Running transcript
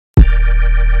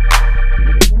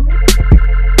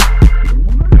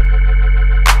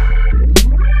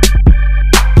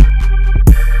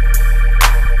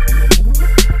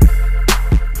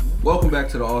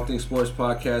Everything Sports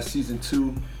Podcast, Season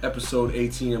 2, Episode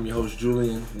 18. I'm your host,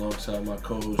 Julian, alongside my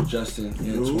co-host, Justin,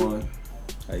 Antoine.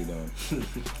 How you doing?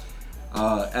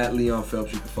 At Leon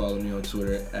Phelps, you can follow me on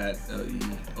Twitter, at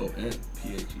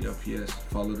LeonPhelps.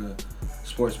 Follow the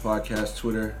Sports Podcast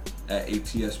Twitter, at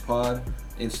ATSPod,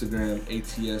 Instagram,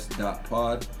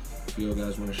 ATS.pod. If you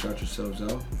guys want to shout yourselves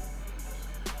out.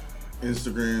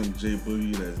 Instagram,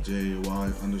 JBoogie, that's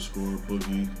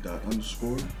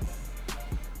JAY_Boogie._.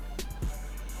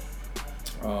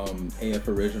 AF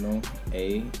Original,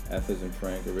 AF as in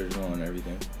Frank, Original on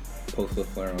everything. Post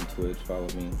LaFleur on Twitch, follow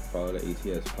me, follow the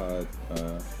ATS Pod,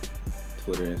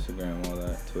 Twitter, Instagram, all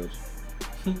that, Twitch.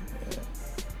 Yeah.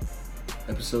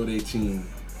 Episode 18.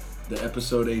 The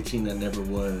episode 18 that never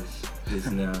was is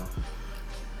now.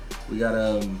 We got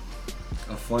a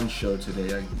fun show today.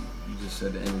 You just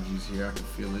said the energy's here. I can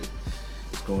feel it.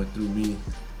 It's going through me.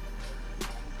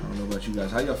 I don't know about you guys.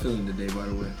 How y'all feeling today, by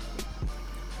the way?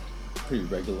 Pretty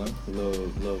regular. A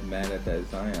little mad at that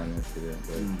Zion incident,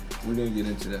 but we're gonna get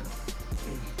into that.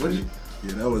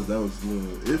 Yeah, that was a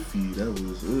little iffy. That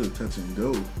was touch and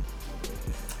go.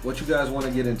 What you guys want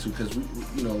to get into? Because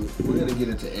we're gonna get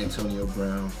into Antonio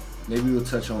Brown. Maybe we'll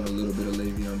touch on a little bit of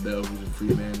Le'Veon Bell, who's a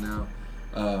free man now,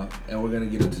 and we're gonna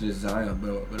get into this Zion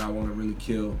Bell. But I want to really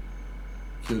kill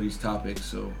these topics.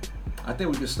 So I think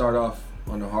we could start off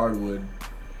on the hardwood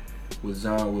with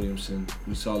Zion Williamson.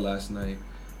 We saw last night.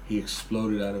 He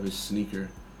exploded out of his sneaker.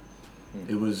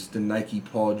 It was the Nike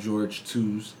Paul George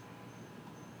 2s.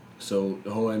 So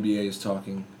the whole NBA is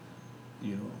talking.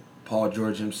 Paul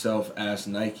George himself asked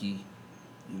Nike,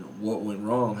 what went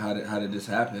wrong? How did this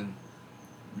happen?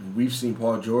 We've seen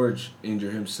Paul George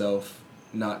injure himself,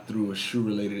 not through a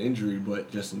shoe-related injury,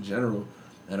 but just in general.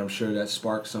 And I'm sure that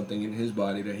sparked something in his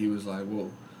body that he was like,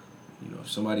 whoa, if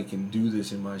somebody can do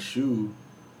this in my shoe,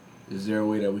 is there a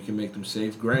way that we can make them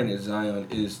safe? Granted, Zion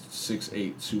is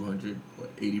 6'8",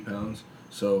 280 pounds.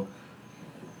 So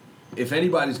if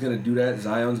anybody's going to do that,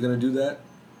 Zion's going to do that.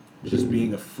 Just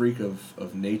being a freak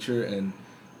of nature and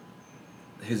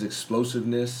his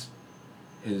explosiveness,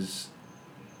 his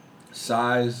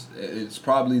size, it's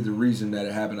probably the reason that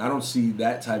it happened. I don't see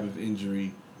that type of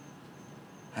injury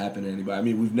happen to anybody. I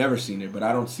mean, we've never seen it, but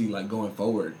I don't see, going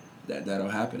forward that'll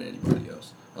happen to anybody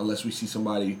else. Unless we see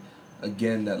somebody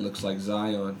again that looks like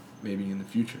Zion maybe in the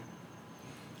future.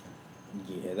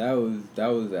 Yeah, that was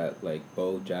that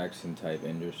Bo Jackson type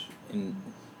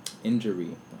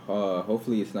injury.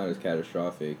 Hopefully it's not as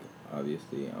catastrophic,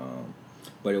 obviously.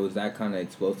 But it was that kind of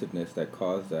explosiveness that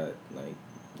caused that.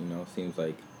 Seems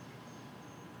like,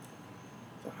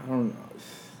 I don't know.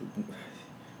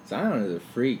 Zion is a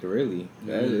freak, really.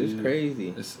 That is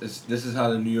crazy. This is how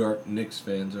the New York Knicks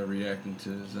fans are reacting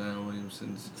to Zion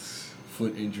Williamson's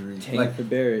foot injury. Tank for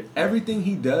Barrett. Everything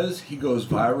he does, he goes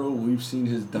viral. We've seen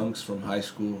his dunks from high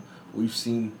school. We've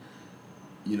seen,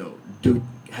 Duke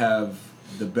have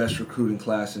the best recruiting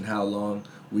class in how long.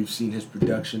 We've seen his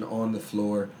production on the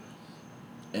floor.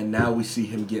 And now we see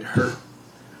him get hurt.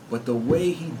 But the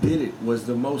way he did it was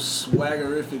the most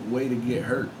swaggerific way to get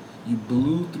hurt. You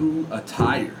blew through a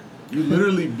tire. You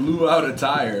literally blew out a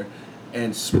tire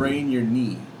and sprained your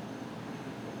knee.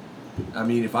 I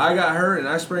mean, if I got hurt and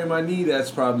I sprained my knee,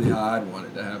 that's probably how I'd want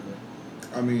it to happen.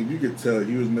 I mean, you could tell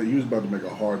he was about to make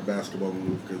a hard basketball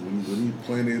move because when he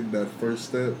planted that first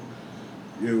step,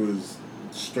 it was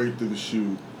straight through the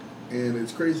shoe. And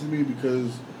it's crazy to me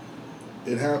because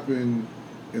it happened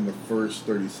in the first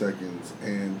 30 seconds.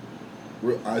 And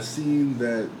I seen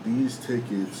that these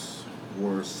tickets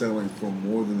were selling for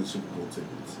more than the Super Bowl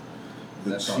tickets.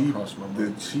 The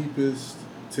cheapest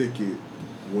ticket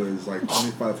was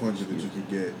 $2,500 that you could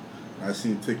get. I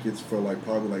seen tickets for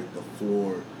probably the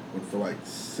floor went for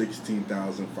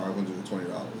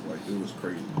 $16,520. It was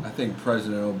crazy. I think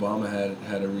President Obama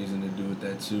had a reason to do with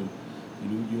that too.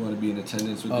 You want to be in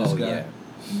attendance with this guy? Yeah.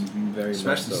 Mm-hmm. Very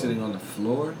especially much so. Sitting on the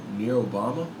floor near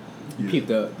Obama. You peeped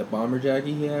the bomber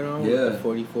jacket he had on with the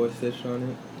 44 stitch on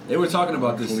it. They were talking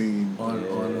about this Clean. on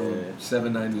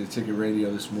 790 The Ticket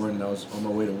Radio this morning. I was on my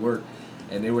way to work,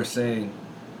 and they were saying,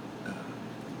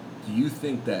 do you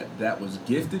think that was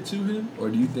gifted to him, or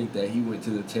do you think that he went to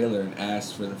the tailor and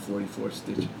asked for the 44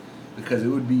 stitching? Because it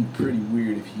would be pretty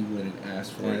weird if he went and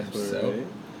asked for it himself. Right.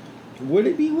 Would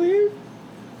it be weird?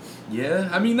 Yeah,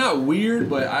 I mean, not weird,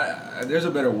 but there's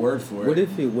a better word for it.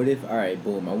 What if, all right,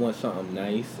 boom, I want something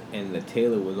nice, and the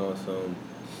tailor was on some,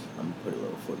 I'm going to put a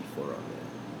little 44 on there.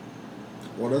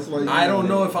 Well, that's I don't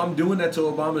know if I'm doing that to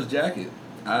Obama's jacket.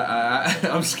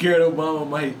 I'm scared Obama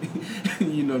might,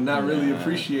 not really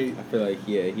appreciate. I feel like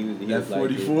he that was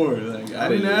 44. Like I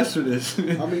didn't ask for this.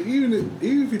 I mean, even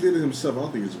if he did it himself, I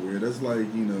don't think it's weird. That's like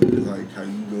like how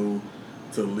you go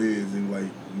to Liz and like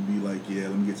you be like, yeah,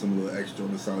 let me get some little extra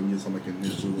on the side, let me get some like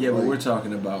initial. Yeah, but like, we're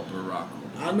talking about Barack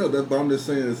Obama. I know that, but I'm just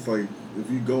saying it's like if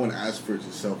you go and ask for it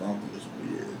yourself, I don't think it's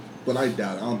weird. But I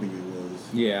doubt it. I don't think it was.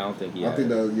 Yeah, I don't think. I think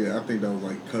that was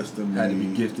like custom made. Had to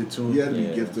be gifted to him. Yeah, had to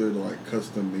be gifted or like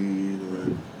custom made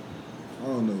or I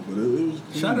don't know, but it was.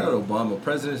 Shout out Obama.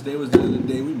 President's Day was the other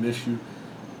day. We miss you,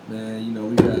 man.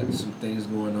 We got some things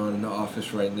going on in the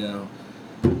office right now.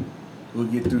 We'll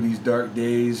get through these dark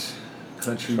days.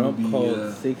 Country Trump will be.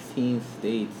 called 16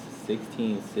 states,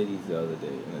 16 cities the other day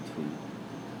in a tweet.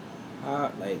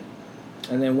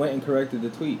 And then went and corrected the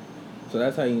tweet. So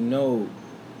that's how you know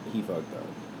he fucked up.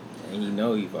 And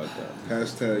he fucked up.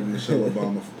 Hashtag Michelle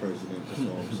Obama for president. That's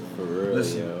all I'm saying. For real,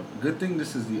 Listen, yo. good thing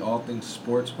this is the All Things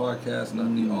Sports podcast,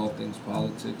 not the All Things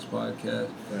Politics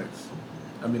podcast. Thanks.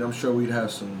 I mean, I'm sure we'd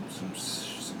have some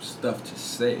stuff to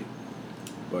say,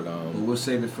 but we'll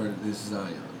save it for this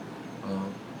Zion.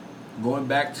 Going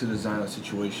back to the Zion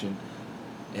situation,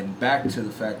 and back to the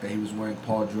fact that he was wearing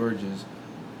Paul George's.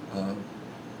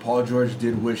 Paul George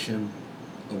did wish him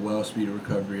a well-speedy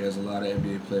recovery, as a lot of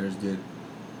NBA players did.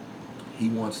 He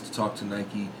wants to talk to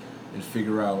Nike and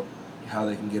figure out how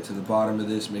they can get to the bottom of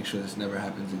this, make sure this never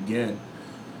happens again.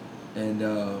 And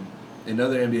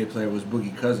another NBA player was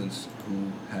Boogie Cousins,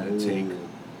 who had a take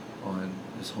on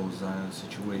this whole Zion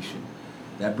situation.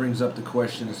 That brings up the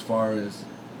question as far as,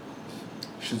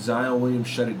 should Zion Williams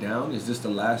shut it down? Is this the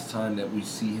last time that we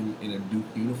see him in a Duke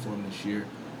uniform this year?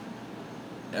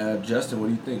 Justin, what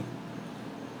do you think?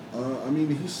 I mean,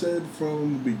 he said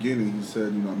from the beginning,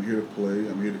 I'm here to play,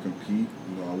 I'm here to compete,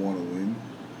 I want to win.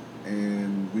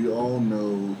 And we all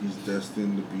know he's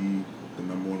destined to be the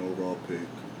number 1 overall pick.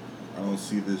 I don't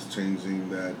see this changing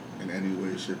that in any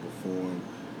way, shape, or form.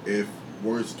 If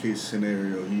worst case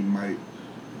scenario, he might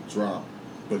drop,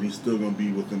 but he's still going to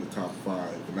be within the top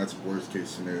 5, and that's worst case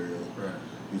scenario. Right.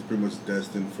 He's pretty much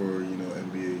destined for,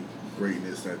 NBA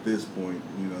greatness at this point,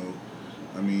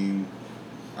 I mean,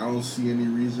 I don't see any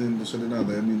reason to shut it down.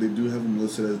 I mean, they do have him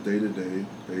listed as day-to-day.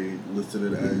 They listed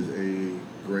it as a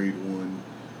grade 1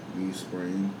 knee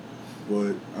sprain.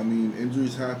 But, I mean,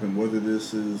 injuries happen. Whether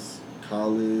this is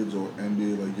college or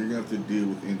NBA, like, you're going to have to deal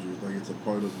with injuries. Like, it's a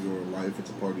part of your life.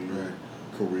 It's a part of your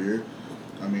career.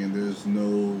 I mean, there's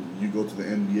no, you go to the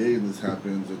NBA and this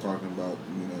happens, they're talking about,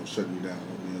 shutting you down.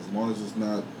 I mean, as long as it's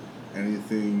not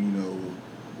anything,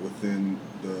 within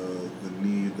the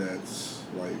knee that's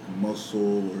like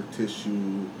muscle or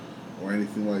tissue or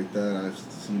anything like that, I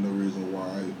see no reason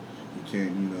why you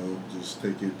can't, just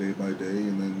take it day by day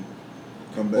and then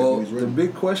come back when he's ready. The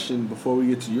big question before we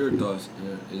get to your thoughts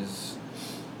is,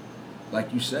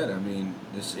 like you said, I mean,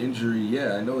 this injury,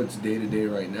 I know it's day-to-day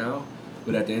right now,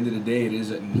 but at the end of the day, it is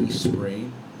a knee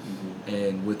sprain. Mm-hmm.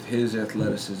 And with his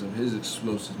athleticism, his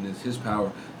explosiveness, his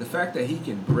power, the fact that he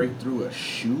can break through a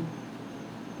shoe,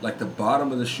 like the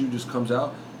bottom of the shoe just comes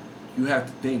out, you have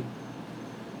to think,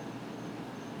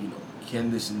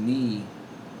 can this knee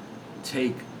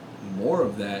take more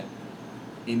of that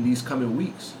in these coming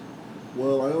weeks?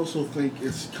 Well, I also think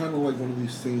it's kind of like one of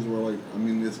these things where, like, I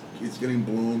mean, it's getting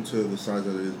blown to the size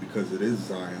that it is because it is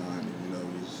Zion,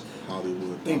 and, he's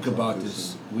Hollywood. Think about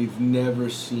this. We've never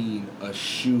seen a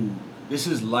shoe. This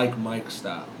is like Mike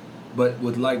style. But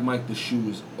with like Mike, the shoe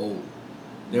is old.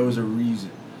 There was a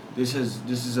reason. This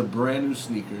is a brand new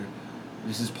sneaker.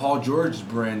 This is Paul George's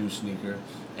brand new sneaker.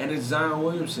 And it's Zion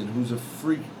Williamson, who's a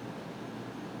freak.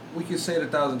 We can say it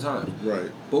 1,000 times.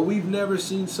 Right. But we've never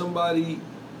seen somebody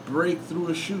break through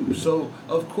a shoe. So,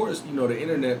 of course, the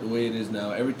internet, the way it is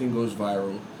now, everything goes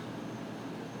viral.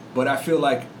 But I feel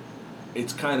like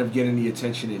it's kind of getting the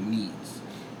attention it needs.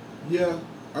 Yeah.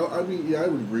 I mean, I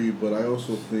would agree, but I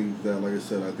also think that, like I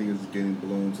said, I think it's getting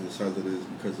blown to the size it is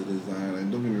because it is Zion. And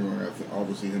don't get me wrong, I think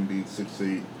obviously him being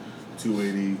 6'8",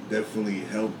 280 definitely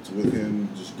helped with him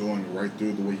just going right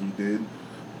through the way he did.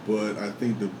 But I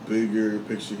think the bigger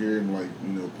picture here, and like,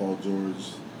 Paul George,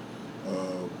 is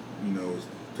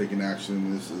taking action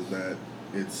in this, is that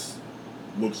it's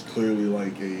looks clearly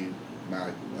like a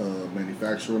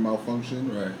manufacturer malfunction.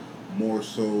 Right. More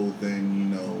so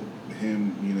than,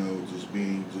 him, just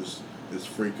being just this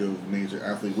freak of nature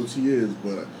athlete, which he is,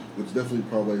 but which definitely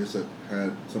probably, like I said,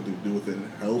 had something to do with it and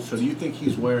helped. So do you think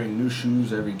he's wearing new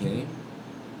shoes every game?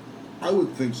 I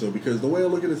would think so, because the way I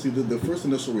look at it, the first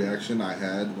initial reaction I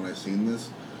had when I seen this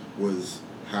was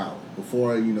how.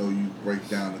 Before you break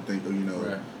down and think,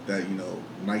 right. that,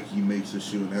 Nike makes a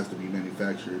shoe and it has to be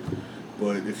manufactured.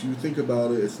 But if you think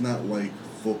about it, it's not like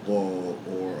football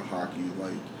or hockey.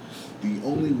 Like, the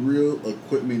only real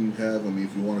equipment you have, I mean,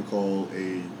 if you want to call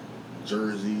a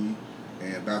jersey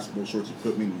and basketball shorts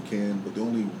equipment, you can. But the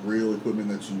only real equipment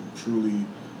that you truly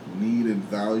need and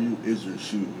value is your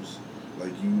shoes.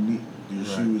 Like, your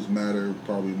shoes matter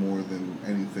probably more than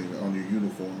anything on your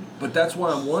uniform. But that's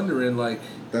why I'm wondering, like...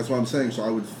 That's what I'm saying. So I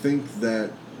would think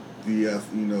that the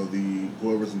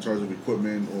whoever's in charge of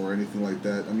equipment or anything like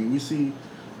that, I mean, we see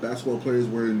basketball players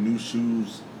wearing new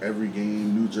shoes every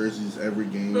game, new jerseys every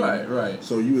game. Right.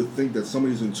 So you would think that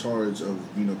somebody's in charge of,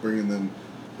 bringing them,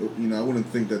 I wouldn't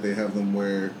think that they have them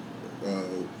wear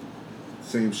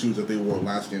same shoes that they wore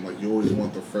last game. Like, you always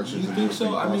want the freshest. You think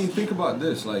so? I mean, think about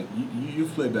this. Like,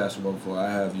 you've played basketball before.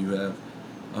 I have. You have.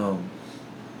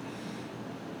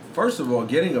 First of all,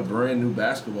 getting a brand new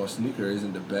basketball sneaker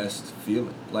isn't the best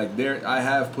feeling. Like, I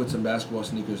have put some basketball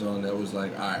sneakers on that was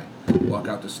like, all right, walk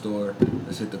out the store,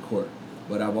 let's hit the court.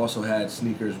 But I've also had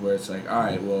sneakers where it's like, all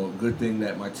right, well, good thing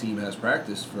that my team has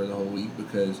practiced for the whole week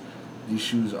because these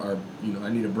shoes are, I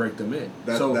need to break them in.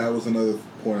 That was another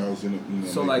point I was going to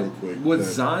so make like, real quick. With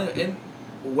Zion, and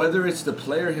whether it's the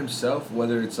player himself,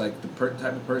 whether it's like the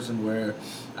type of person where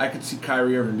I could see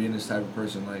Kyrie Irving being this type of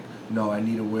person, like, no, I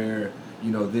need to wear,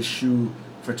 this shoe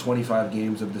for 25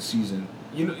 games of the season.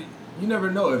 You never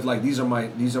know if like these are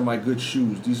my good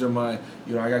shoes. These are my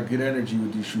I got good energy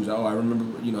with these shoes. Oh, I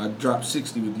remember I dropped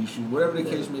 60 with these shoes. Whatever the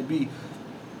case may be,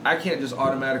 I can't just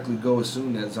automatically go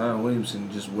assume that Zion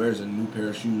Williamson just wears a new pair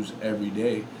of shoes every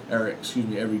day,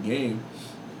 every game.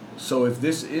 So if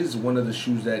this is one of the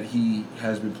shoes that he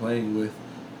has been playing with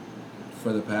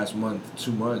for the past month,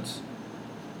 2 months,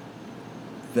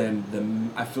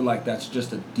 then I feel like that's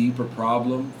just a deeper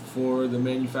problem for the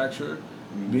manufacturer,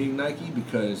 being Nike,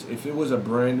 because if it was a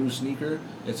brand new sneaker,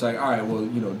 it's like, all right, well,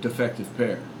 defective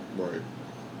pair. Right.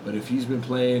 But if he's been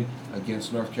playing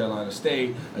against North Carolina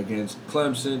State, against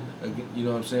Clemson,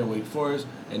 Wake Forest,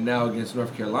 and now against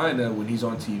North Carolina, when he's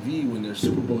on TV, when there's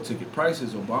Super Bowl ticket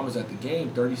prices, Obama's at the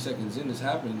game, 30 seconds in, this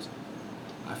happens,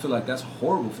 I feel like that's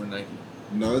horrible for Nike.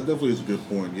 No, that definitely is a good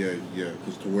point. Yeah,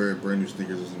 because to wear brand new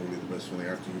sneakers isn't really the best feeling.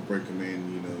 After you break them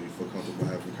in, you feel comfortable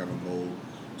having kind of mold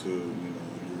to,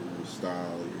 your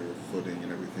style, your footing,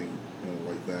 and everything,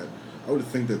 like that. I would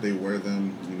think that they wear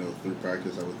them, through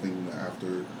practice. I would think that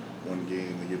after one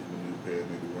game they give them a new pair,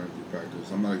 maybe wear them through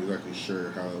practice. I'm not exactly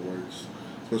sure how it works,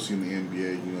 especially in the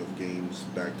NBA. Games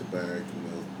back to back.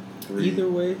 3. Either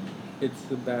way, it's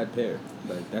a bad pair.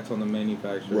 Like, that's on the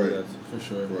manufacturer. Right. That's for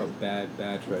sure a bad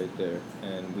batch right there.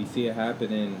 And we see it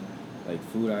happen in like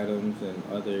food items and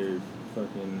other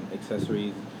fucking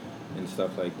accessories and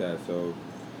stuff like that. So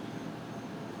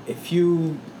if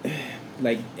you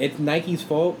like, it's Nike's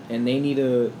fault and they need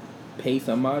to pay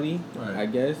somebody, right. I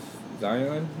guess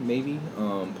Zion maybe,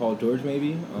 Paul George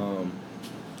maybe,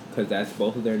 because that's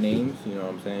both of their names. You know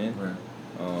what I'm saying?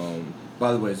 Right.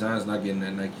 By the way, Zion's not getting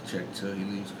that Nike check till he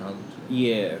leaves college.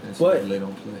 Yeah, and but so they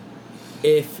don't play.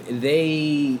 If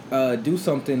they do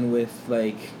something with,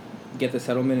 like, get the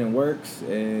settlement in works,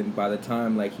 and by the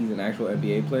time, like, he's an actual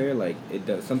NBA player, like, it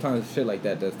does. Sometimes shit like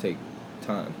that does take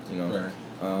time, Right.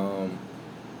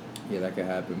 Yeah, that could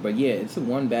happen. But yeah, it's the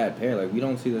one bad pair. Like, we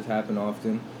don't see this happen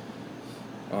often.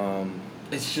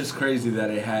 It's just crazy that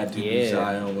it had to be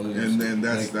Zion Williamson. And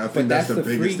then I think that's the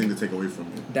biggest thing to take away from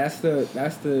it. That's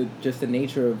the just the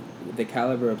nature of the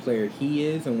caliber of player he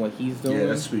is and what he's doing. Yeah,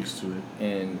 that speaks to it.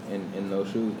 And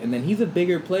those shoes. And then he's a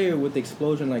bigger player with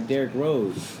explosion like Derrick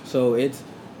Rose. So it's,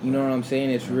 you know what I'm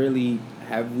saying? It's really,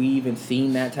 have we even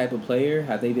seen that type of player?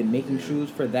 Have they been making shoes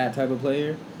for that type of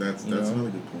player? That's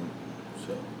another good point.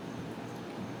 So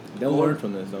they'll learn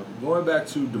from this, though. Going back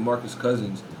to DeMarcus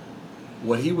Cousins,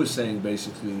 what he was saying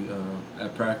basically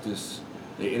at practice,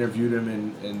 they interviewed him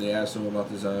and they asked him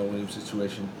about the Zion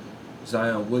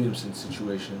Williamson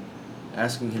situation,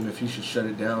 asking him if he should shut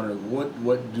it down or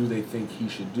what do they think he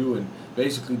should do. And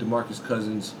basically DeMarcus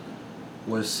Cousins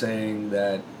was saying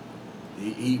that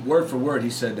he word for word he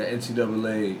said that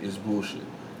NCAA is bullshit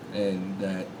and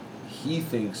that he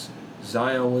thinks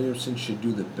Zion Williamson should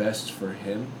do the best for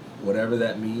him, whatever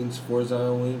that means for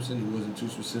Zion Williamson. He wasn't too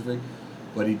specific.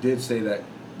 But he did say that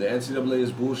the NCAA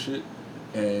is bullshit,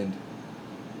 and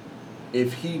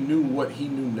if he knew what he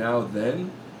knew now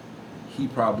then, he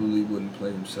probably wouldn't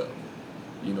play himself.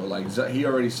 Like he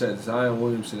already said, Zion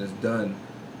Williamson has done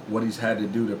what he's had to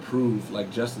do to prove,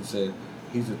 like Justin said,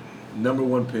 he's a number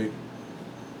 1 pick,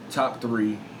 top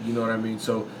 3, you know what I mean?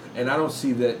 So, and I don't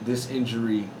see that this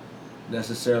injury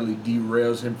necessarily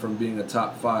derails him from being a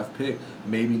top 5 pick,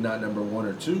 maybe not number 1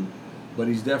 or 2, but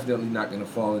he's definitely not going to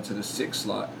fall into the 6th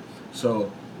slot.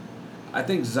 So I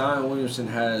think Zion Williamson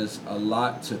has a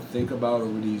lot to think about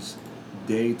over these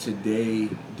day-to-day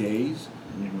days.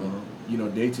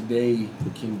 Day-to-day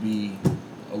can be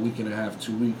a week and a half,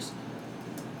 2 weeks.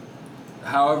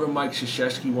 However Mike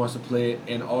Krzyzewski wants to play it,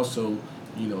 and also,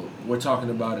 we're talking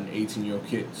about an 18-year-old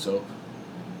kid. So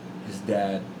his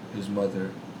dad, his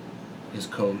mother, his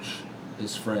coach,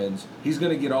 his friends, he's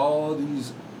going to get all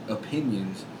these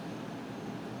opinions,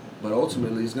 but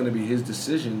ultimately it's going to be his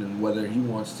decision and whether he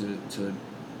wants to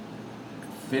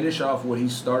finish off what he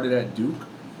started at Duke,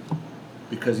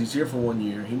 because he's here for 1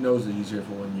 year. He knows that he's here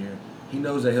for 1 year. He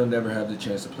knows that he'll never have the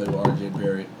chance to play with R.J.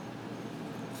 Barrett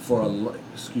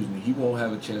he won't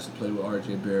have a chance to play with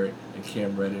R.J. Barrett and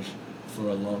Cam Reddish for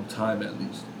a long time at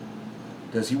least.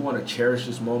 Does he want to cherish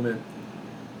this moment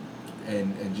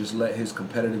and just let his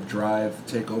competitive drive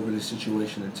take over the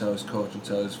situation and tell his coach and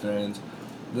tell his fans,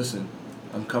 listen,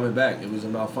 I'm coming back. It was a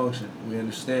malfunction. We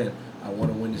understand. I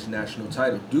want to win this national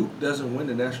title. Duke doesn't win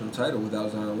the national title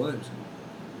without Zion Williamson.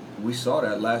 We saw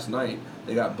that last night.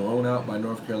 They got blown out by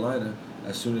North Carolina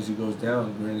as soon as he goes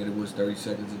down. Granted, it was 30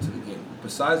 seconds into the game.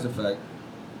 Besides the fact,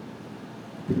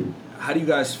 how do you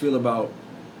guys feel about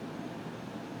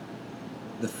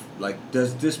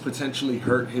does this potentially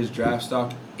hurt his draft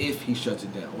stock if he shuts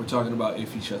it down? We're talking about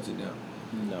if he shuts it down.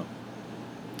 No.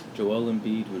 Joel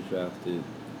Embiid was drafted in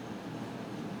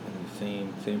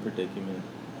the same predicament,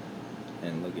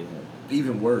 and look at him.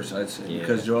 Even worse, I'd say,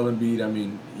 because Joel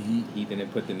Embiid, he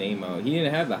didn't put the name out. He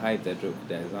didn't have the hype that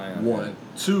Zion one. had.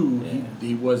 Two,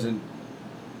 he wasn't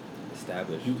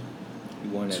established. He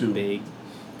wasn't big,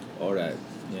 all that.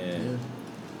 Yeah.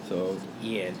 So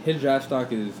his draft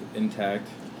stock is intact.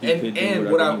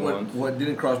 And what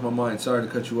didn't cross my mind, sorry to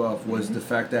cut you off, was the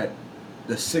fact that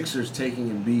the Sixers taking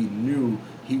Embiid knew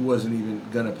he wasn't even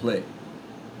gonna play.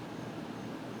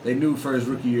 They knew for his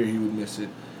rookie year he would miss it.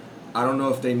 I don't know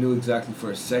if they knew exactly for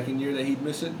his second year that he'd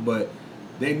miss it, but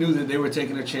they knew that they were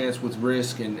taking a chance with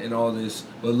risk and all this,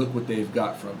 but look what they've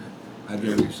got from him. I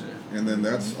get what you're saying. And then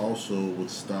that's also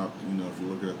what stopped, if you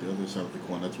look at the other side of the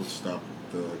coin, that's what stopped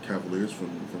the Cavaliers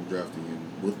from drafting him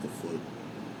with the foot.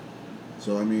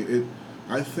 So,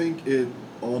 I think it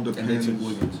all depends. And they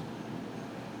took Wiggins.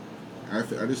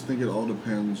 I just think it all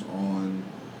depends on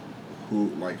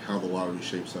how the lottery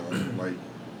shapes out.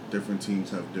 Different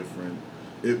teams have different.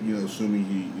 Assuming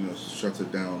he shuts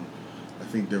it down, I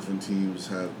think different teams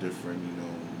have different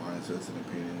mindsets and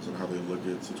opinions on how they look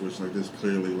at situations like this.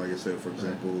 Clearly, like I said, for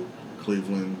example,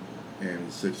 Cleveland and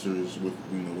the Sixers with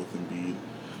Embiid.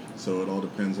 So it all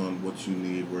depends on what you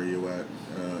need, where you're at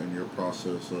in your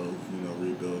process of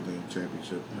rebuilding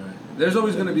championship. Right. There's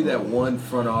always going to be that one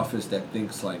front office that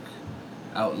thinks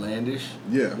outlandish.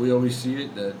 Yeah, we always see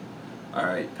it. That all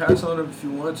right, pass on him if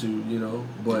you want to,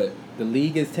 but the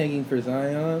league is tanking for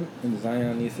Zion, and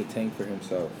Zion needs to tank for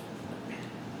himself.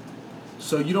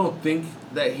 So you don't think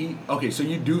that so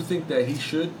you do think that he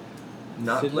should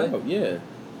not play? Out, yeah.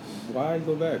 Why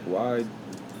go back? Why?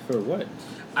 For what?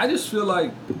 I just feel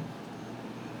like,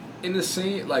 in the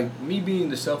same, me being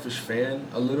the selfish fan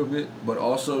a little bit, but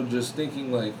also just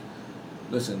thinking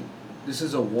listen, this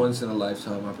is a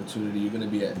once-in-a-lifetime opportunity. You're going to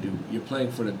be at Duke. You're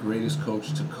playing for the greatest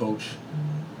coach to coach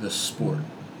the sport,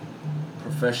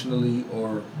 professionally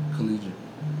or collegiate.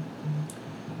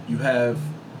 You have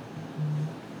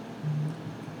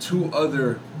 2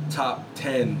 other top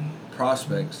 10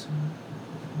 prospects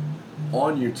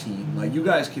on your team. You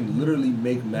guys can literally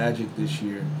make magic this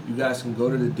year. You guys can go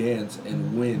to the dance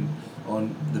and win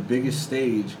on the biggest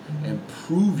stage and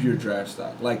prove your draft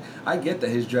stock. I get that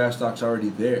his draft stock's already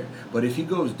there, but if he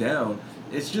goes down,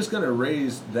 it's just going to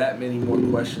raise that many more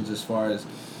questions as far as,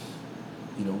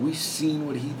 we've seen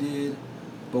what he did,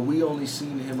 but we only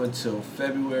seen him until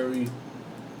February.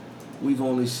 We've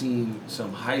only seen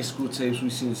some high school tapes.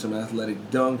 We've seen some athletic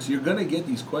dunks. You're going to get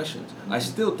these questions. I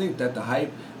still think that the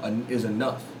hype is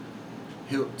enough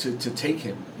to take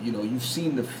him. You've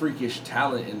seen the freakish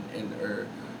talent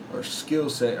or skill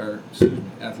set, or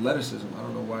athleticism. I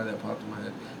don't know why that popped in my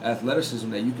head. Athleticism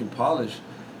that you can polish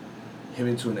him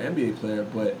into an NBA player,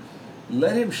 but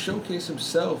let him showcase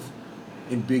himself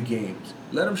in big games.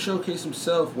 Let him showcase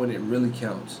himself when it really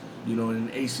counts. In an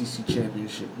ACC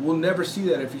championship. We'll never see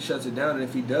that if he shuts it down, and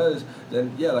if he does,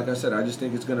 then like I said, I just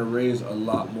think it's going to raise a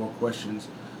lot more questions.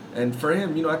 And for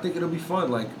him, I think it'll be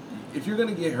fun. If you're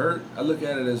going to get hurt, I look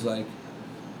at it as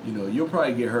you'll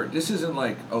probably get hurt. This isn't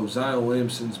Zion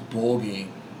Williamson's bowl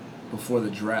game before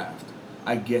the draft.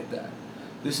 I get that.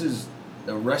 This is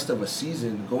the rest of a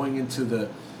season going into the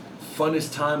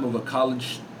funnest time of a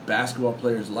college basketball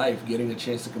player's life, getting a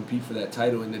chance to compete for that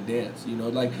title in the dance.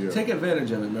 Take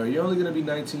advantage of it, Mary. You're only going to be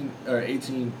 19 or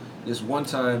 18 this one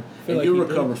time, feel and like you'll he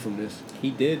recover did. from this. He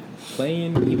did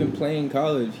even playing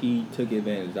college. He took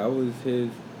advantage. That was his.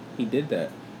 He did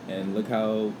that, and look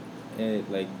how,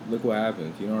 look what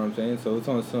happens. You know what I'm saying? So it's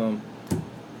on some,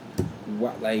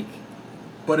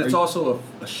 But it's also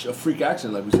a freak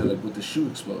accident, like we said, like with the shoe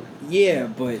exploding. Yeah,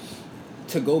 but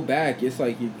to go back, it's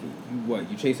like you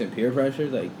chasing peer pressure,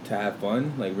 like to have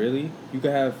fun, like really? You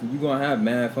gonna have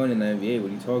mad fun in the NBA.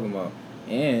 What are you talking about?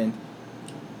 And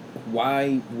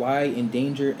why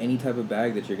endanger any type of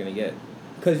bag that you're gonna get?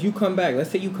 Because you come back. Let's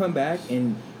say you come back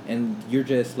and you're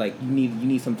just like you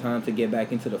need some time to get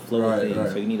back into the flow of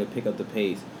things, so you need to pick up the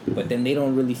pace. But then they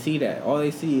don't really see that. All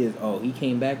they see is, oh, he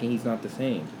came back and he's not the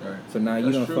same. Right. So now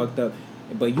you done fucked up.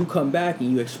 But you come back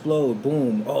and you explode.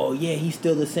 Boom. Oh yeah, he's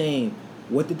still the same.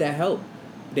 What did that help?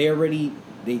 The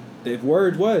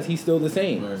words was he's still the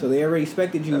same. Right. So they already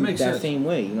expected you that same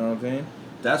way. You know what I'm saying?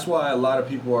 That's why a lot of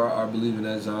people are believing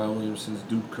that Zion Williamson's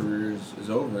Duke career is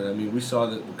over. And I mean, we saw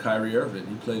that with Kyrie Irving.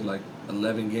 He played like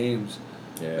 11 games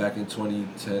back in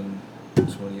 2010,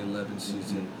 2011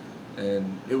 season.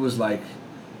 And it was like,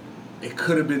 it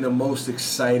could have been the most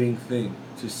exciting thing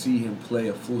to see him play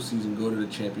a full season, go to the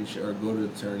championship or go to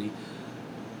the tourney.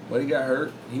 But he got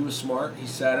hurt. He was smart. He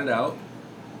sat it out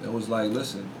and was like,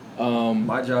 listen,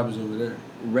 my job is over there.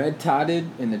 Red Totted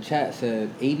in the chat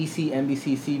said, ABC,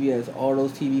 NBC, CBS, all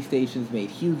those TV stations made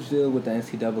huge deal with the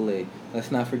NCAA. Let's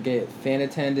not forget fan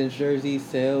attendance, jerseys,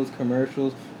 sales,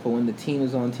 commercials for when the team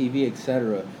is on TV,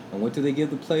 etc. And what do they give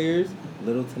the players?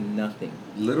 Little to nothing.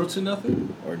 Little to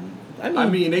nothing? Or I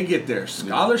mean they get their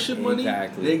scholarship money.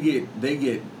 Exactly. They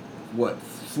get what?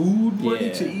 Food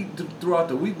money to eat throughout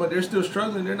the week, but they're still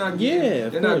struggling. They're not getting,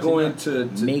 they're not going to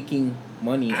making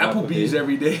money. Applebee's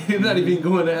every day. They're not even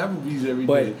going to Applebee's every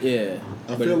day.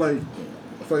 I feel like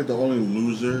the only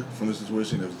loser from this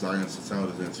situation if Zion sits out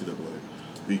is NCAA,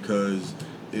 because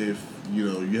if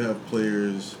you have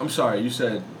players. I'm sorry, you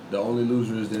said the only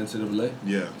loser is the NCAA.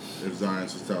 Yeah, if Zion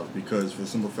sits out, because for the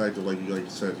simple fact that like you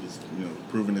said, he's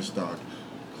proven his stock,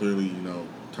 clearly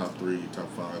top 3, top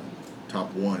 5,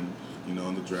 top 1. In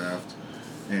the draft,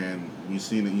 and we've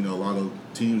seen that a lot of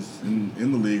teams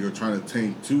in the league are trying to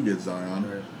tank to get Zion.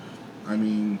 Right. I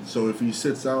mean, so if he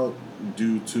sits out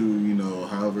due to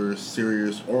however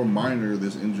serious or minor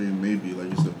this injury may be, like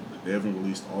you said, they haven't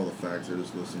released all the facts. They're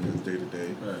just listing it day to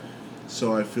day.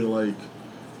 So I feel like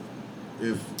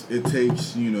if it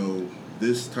takes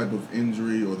this type of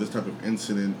injury or this type of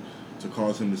incident to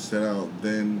cause him to sit out,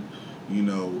 then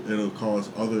it'll cause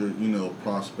other,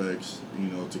 prospects,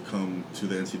 to come to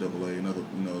the NCAA and other,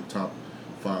 top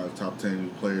 5, top 10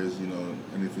 players,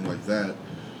 anything like that,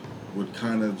 would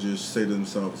kind of just say to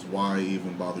themselves, why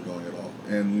even bother going at all?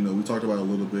 And, we talked about a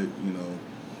little bit,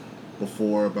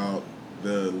 before about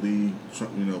the league,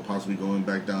 possibly going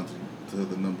back down to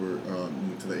the number,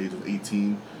 to the age of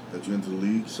 18 that you enter the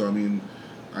league. So, I mean,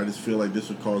 I just feel like this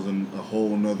would cause a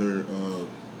whole nother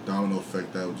domino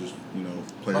effect that would just,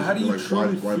 players would be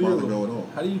like, why bother go at all?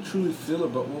 How do you truly feel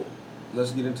about, let's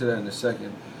get into that in a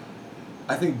second.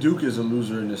 I think Duke is a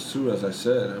loser in this too, as I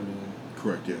said. I mean,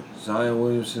 correct, yeah. Zion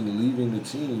Williamson leaving the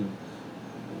team.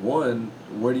 One,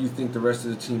 where do you think the rest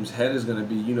of the team's head is going to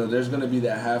be? There's going to be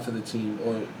that half of the team,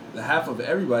 or the half of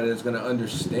everybody that's going to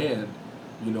understand,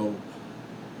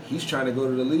 he's trying to go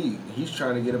to the league. He's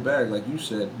trying to get a bag, like you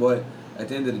said. But at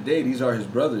the end of the day, these are his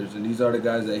brothers, and these are the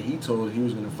guys that he told he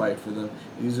was going to fight for them.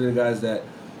 These are the guys that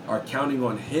are counting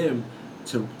on him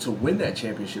to win that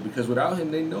championship, because without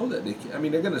him, they know that they can. I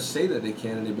mean, they're going to say that they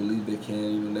can, and they believe they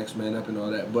can, next man up and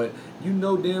all that. But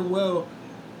damn well,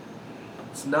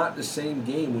 it's not the same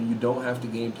game when you don't have to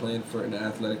game plan for an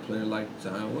athletic player like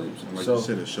Zion Williamson. And like you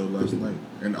said, it showed last night.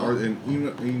 And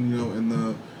even in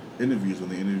the interviews, when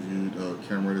they interviewed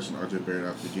Cam Reddish and RJ Barrett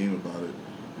after the game about it,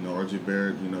 RJ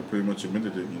Barrett, pretty much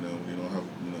admitted it. They don't have,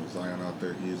 Zion out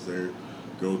there. He's their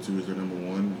go-to. He's their number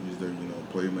one. He's their,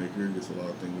 playmaker. Gets a lot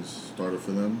of things started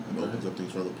for them and opens up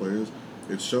things for other players.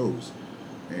 It shows.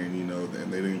 And,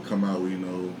 and they didn't come out,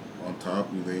 on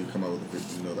top. They didn't come out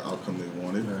with, the outcome they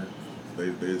wanted.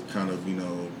 Right. They kind of,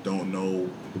 don't know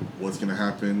what's going to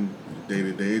happen day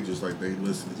to day, just like they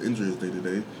list his injuries day to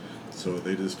day. So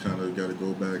they just kind of got to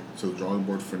go back to the drawing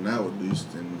board for now, at least,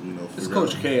 and it's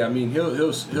Coach K. I mean,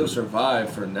 he'll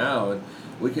survive for now, and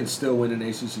we can still win an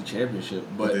ACC championship.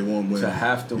 But they won't win. To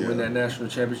have to win that national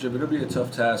championship, it'll be a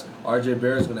tough task. RJ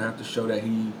Barrett's going to have to show that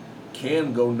he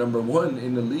can go number one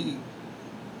in the league.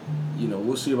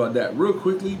 We'll see about that. Real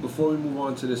quickly, before we move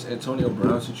on to this Antonio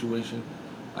Brown situation,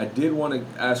 I did want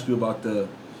to ask you about the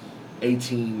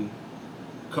 18.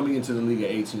 Coming into the league at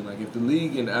 18, like if the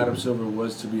league and Adam Silver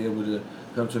was to be able to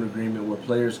come to an agreement where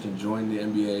players can join the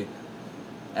NBA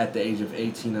at the age of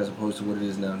 18 as opposed to what it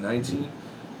is now, 19.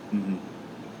 Mm-hmm.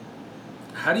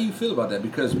 How do you feel about that?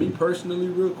 Because me personally,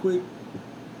 real quick,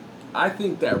 I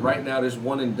think that right now this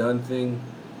one and done thing,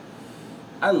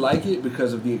 I like it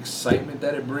because of the excitement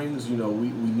that it brings. You know, we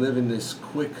live in this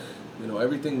quick, you know,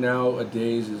 everything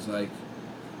nowadays is like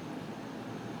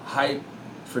hype,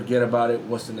 forget about it,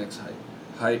 what's the next hype?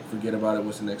 Hype, forget about it,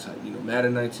 what's the next hype? You know,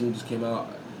 Madden 19 just came out.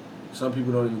 Some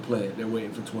people don't even play it. They're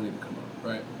waiting for 20 to come out,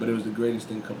 right? But it was the greatest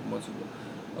thing a couple months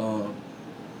ago.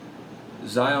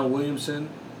 Zion Williamson,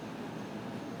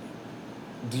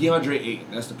 DeAndre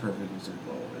Ayton, that's the perfect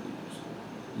example I want to use.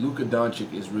 Luka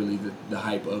Doncic is really the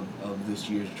hype of this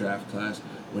year's draft class.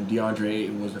 When DeAndre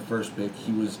Ayton was the first pick,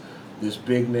 he was this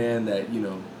big man that, you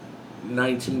know,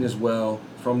 19 as well,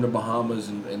 from the Bahamas,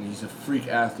 and he's a freak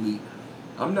athlete.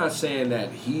 I'm not saying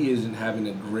that he isn't having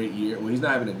a great year. Well, he's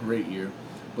not having a great year,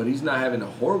 but he's not having a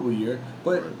horrible year.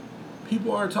 But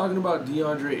people aren't talking about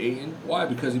DeAndre Ayton. Why?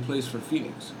 Because he plays for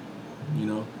Phoenix. You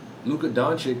know, Luka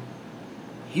Doncic,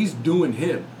 he's doing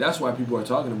him. That's why people are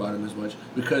talking about him as much.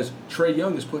 Because Trae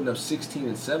Young is putting up 16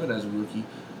 and 7 as a rookie,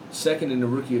 second in the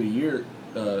Rookie of the Year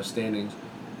standings.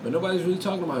 But nobody's really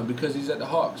talking about him because he's at the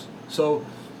Hawks. So,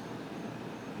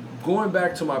 going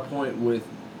back to my point with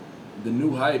the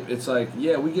new hype, it's like,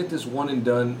 yeah, we get this one and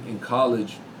done in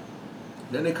college.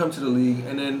 Then they come to the league,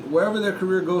 and then wherever their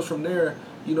career goes from there,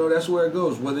 you know, that's where it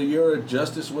goes. Whether you're a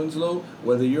Justice Winslow,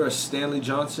 whether you're a Stanley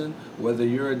Johnson, whether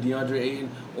you're a DeAndre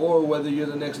Ayton, or whether you're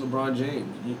the next LeBron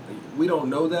James. We don't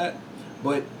know that,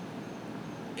 but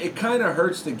it kind of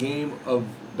hurts the game of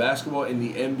basketball in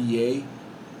the NBA,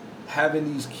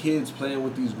 having these kids playing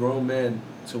with these grown men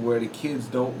to where the kids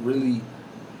don't really,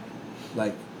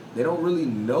 like, they don't really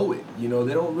know it. You know,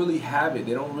 they don't really have it.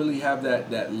 They don't really have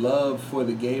that love for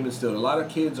the game instilled. A lot of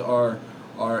kids are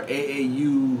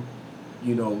AAU,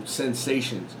 you know,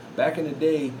 sensations. Back in the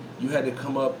day, you had to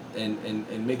come up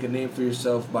and make a name for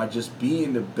yourself by just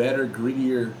being the better,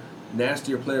 grittier,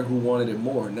 nastier player who wanted it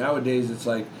more. Nowadays, it's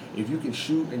like, if you can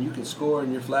shoot and you can score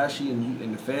and you're flashy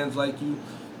and the fans like you,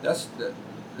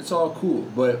 it's all cool.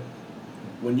 But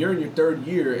when you're in your third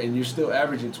year and you're still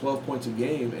averaging 12 points a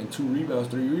game and 2 rebounds,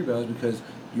 3 rebounds because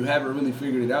you haven't really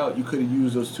figured it out, you could have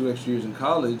used those 2 extra years in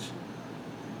college.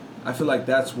 I feel like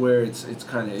that's where it's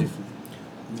kind of iffy.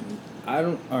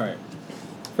 All right.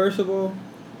 First of all,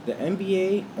 the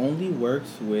NBA only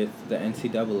works with the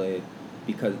NCAA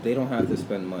because they don't have to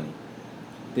spend money.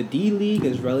 The D League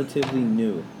is relatively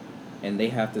new, and they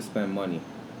have to spend money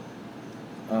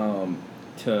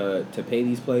to pay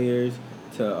these players,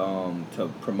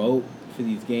 to promote for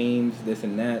these games, this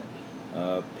and that,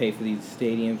 pay for these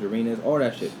stadiums, arenas, all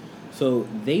that shit. So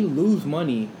they lose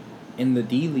money in the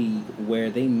D League where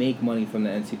they make money from the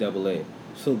NCAA.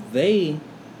 So they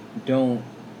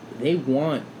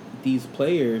want these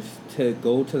players to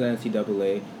go to the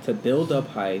NCAA, to build up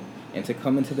hype, and to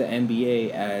come into the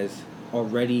NBA as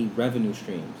already revenue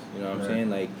streams. You know what I'm saying?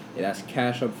 Like, that's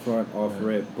cash up front,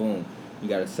 offer it, boom, you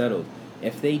got it settled.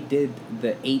 If they did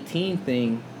the 18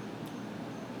 thing,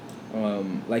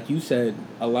 like you said,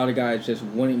 a lot of guys just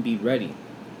wouldn't be ready.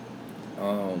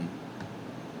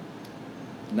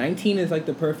 19 is like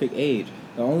the perfect age.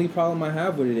 The only problem I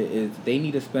have with it is they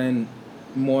need to spend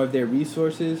more of their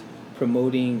resources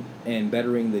promoting and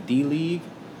bettering the D League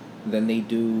than they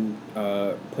do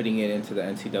putting it into the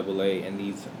NCAA and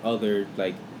these other,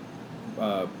 like,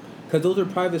 because those are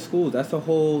private schools.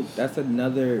 That's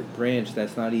another branch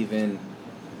that's not even,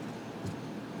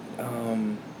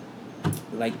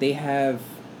 like, they have,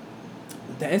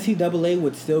 the NCAA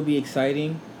would still be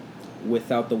exciting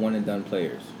without the one and done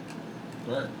players.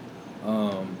 Right.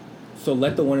 So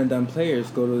let the one and done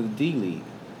players go to the D League.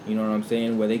 You know what I'm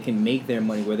saying? Where they can make their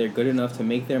money, where they're good enough to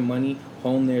make their money,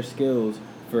 hone their skills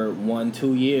for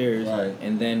 1-2 years,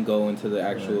 and then go into the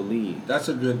actual league. That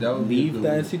would leave the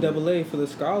NCAA for the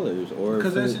scholars, or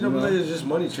because the NCAA is just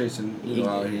money chasing,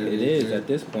 out here. It is at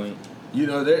this point. You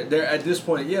know, they're at this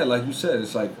point, like you said,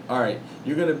 it's like, all right,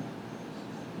 you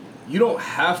don't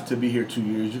have to be here 2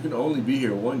 years. You can only be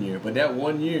here 1 year, but that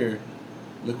 1 year,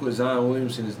 look what Zion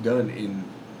Williamson has done in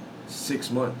 6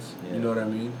 months. Yeah. You know what I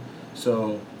mean?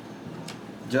 So,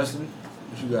 Justin,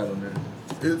 what you got on there?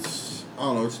 I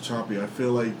don't know, it's choppy. I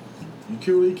feel like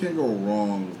you really can't go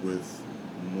wrong with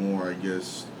more, I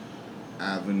guess,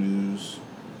 avenues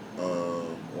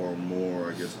or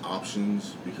more, I guess,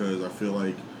 options, because I feel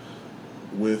like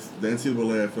with the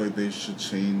NCAA, I feel like they should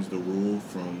change the rule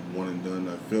from one and done.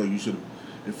 I feel like you should,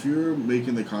 if you're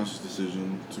making the conscious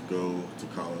decision to go to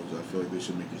college, I feel like they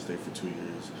should make you stay for 2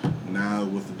 years. Now,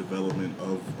 with the development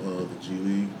of the G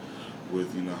League,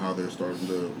 with how they're starting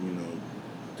to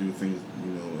do things,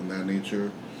 in that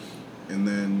nature. And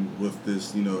then with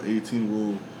this, 18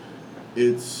 rule,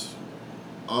 it's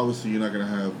obviously you're not going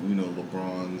to have,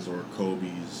 LeBrons or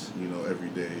Kobe's, every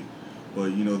day.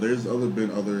 But, there's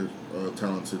been other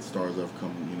talented stars that have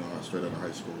come, straight out of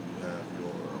high school. You have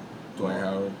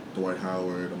your Dwight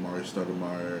Howard, Amari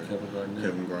Stoudemire,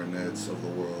 Kevin Garnett's of the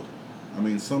world. I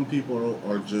mean, some people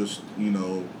are just,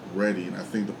 ready. And I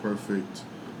think the perfect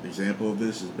example of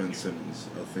this is Ben Simmons.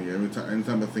 I think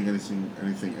anytime I think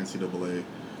anything NCAA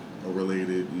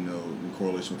related, in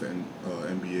correlation with the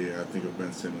NBA, I think of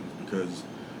Ben Simmons, because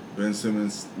Ben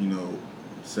Simmons,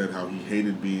 said how he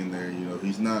hated being there.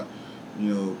 He's not,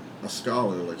 a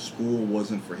scholar. Like, school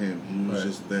wasn't for him. He was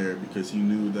just there because he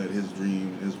knew that his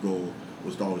dream, his goal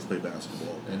was to always play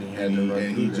basketball.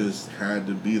 And he just had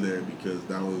to be there because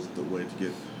that was the way to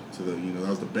get to the, that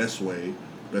was the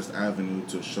best avenue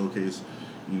to showcase,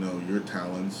 your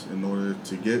talents in order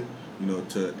to get,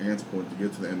 to Ant's point, to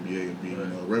get to the NBA and be, a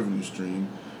revenue stream.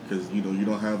 Because, you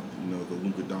don't have, the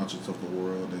Luka Doncic of the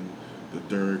world and the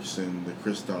Dirks and the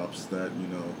Kristaps that,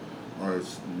 are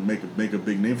make a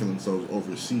big name for themselves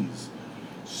overseas.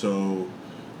 So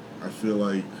I feel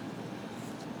like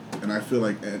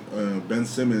Ben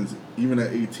Simmons, even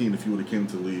at 18, if he would have came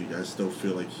to the league, I still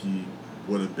feel like he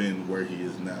would have been where he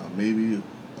is now. Maybe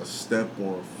a step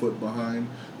or a foot behind,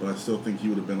 but I still think he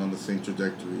would have been on the same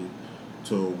trajectory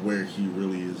to where he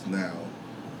really is now.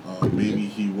 Maybe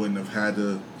he wouldn't have had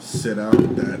to sit out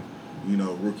that,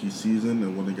 rookie season,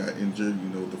 and when he got injured,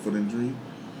 with the foot injury.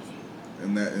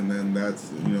 And then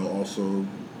that's, also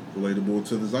relatable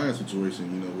to the Zion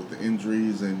situation, with the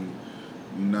injuries and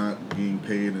not being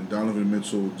paid. And Donovan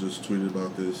Mitchell just tweeted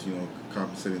about this,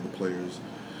 compensating the players.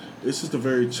 It's just a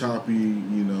very choppy,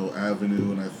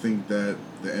 avenue, and I think that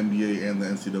the NBA and the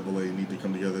NCAA need to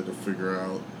come together to figure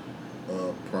out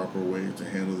a proper way to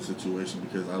handle the situation,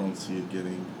 because I don't see it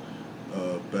getting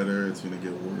better. It's going to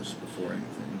get worse before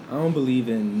anything. I don't believe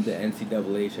in the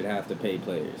NCAA should have to pay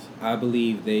players. I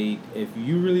believe if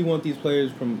you really want these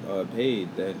players from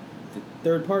paid, that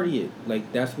third party it.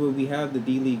 Like, that's what we have the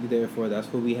D League there for. That's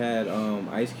what we had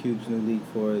Ice Cube's new league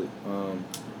for.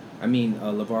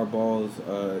 LeVar Ball's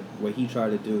what he tried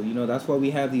to do. That's why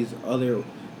we have these other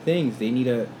things. They need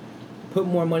to put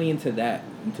more money into that,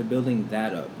 into building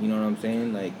that up. You know what I'm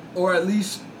saying? Like, or at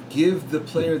least give the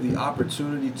player the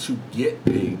opportunity to get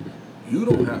paid. You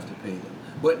don't have to pay them.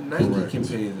 But Nike can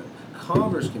pay them.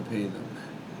 Converse can pay them.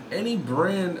 Any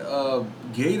brand of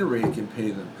Gatorade can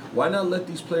pay them. Why not let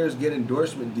these players get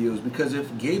endorsement deals? Because if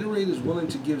Gatorade is willing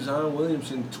to give Zion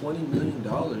Williamson $20 million,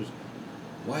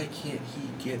 why can't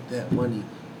he get that money?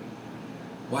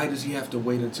 Why does he have to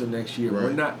wait until next year? Right.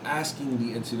 We're not asking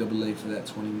the NCAA for that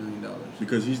 $20 million.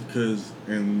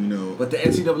 But the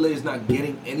NCAA is not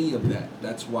getting any of that.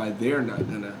 That's why they're not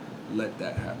going to let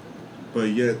that happen.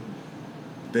 But yet,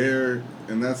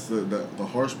 and that's the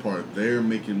harsh part, they're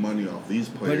making money off these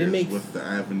players with the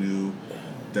avenue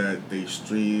that they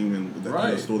stream and the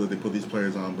pedestal that they put these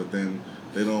players on, but then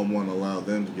they don't want to allow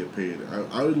them to get paid.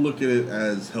 I would look at it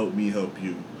as help me, help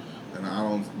you. And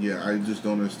I just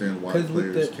don't understand why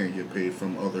players can't get paid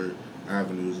from other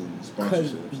avenues and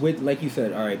sponsorships. With, like you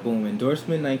said, all right, boom,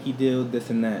 endorsement, Nike deal, this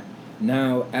and that.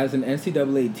 Now, as an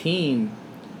NCAA team,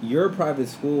 you're a private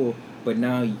school, but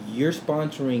now you're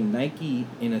sponsoring Nike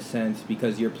in a sense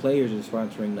because your players are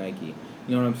sponsoring Nike.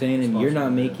 You know what I'm saying? And you're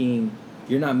not making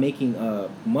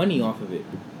money off of it.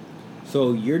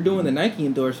 So you're doing the Nike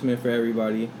endorsement for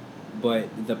everybody, but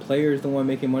the player's the one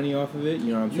making money off of it.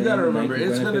 You know what I'm saying? You gotta remember,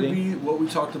 it's gonna be what we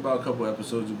talked about a couple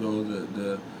episodes ago.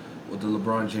 What the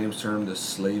LeBron James term, the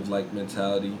slave-like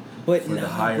mentality. But for the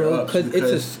higher ups, because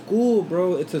it's a school,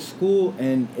 bro. It's a school,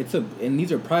 and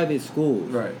these are private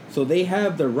schools. Right. So they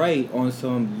have the right on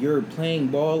some. You're playing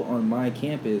ball on my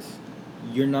campus.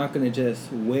 You're not gonna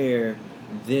just wear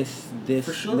this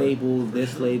label,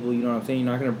 label. You know what I'm saying?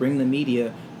 You're not gonna bring the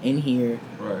media in here.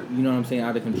 Right. You know what I'm saying?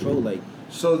 Out of control, like.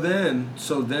 So then,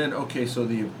 okay. So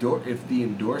if the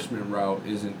endorsement route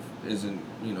isn't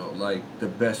like the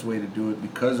best way to do it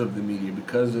because of the media,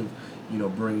 because of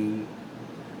bringing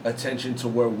attention to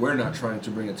where we're not trying to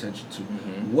bring attention to.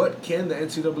 Mm-hmm. What can the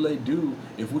NCAA do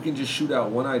if we can just shoot out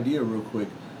one idea real quick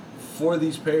for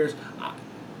these players?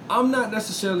 I'm not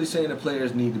necessarily saying the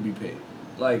players need to be paid.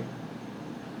 Like,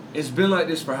 it's been like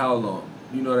this for how long?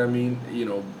 You know what I mean?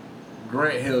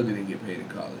 Grant Hill didn't get paid in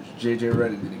college. J.J.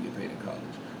 Redick didn't get paid in college.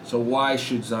 So why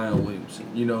should Zion Williamson?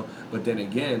 But then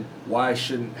again, why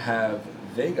shouldn't have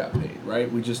they got paid, right?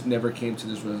 We just never came to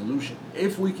this resolution.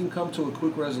 If we can come to a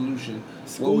quick resolution,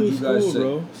 what would you guys say?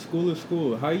 Bro. School is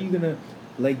school. How are you gonna,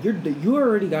 like, you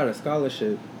already got a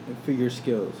scholarship for your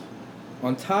skills.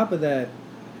 on top of that,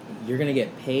 you're gonna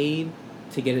get paid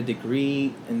to get a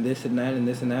degree and this and that and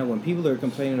this and that. When people are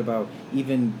complaining about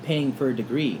even paying for a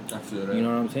degree, I feel that. You know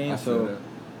what I'm saying?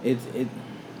 It's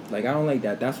like I don't like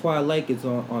that. That's why I like it's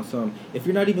on some. If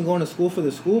you're not even going to school for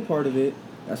the school part of it,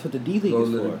 that's what the D League is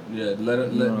for. Yeah,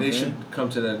 they should come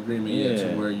to that agreement.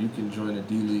 To where you can join a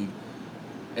D League,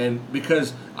 and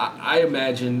because I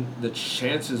imagine the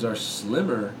chances are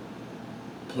slimmer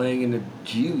playing in the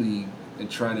G League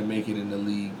and trying to make it in the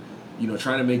league. You know,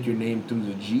 trying to make your name through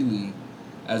the G League,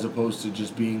 as opposed to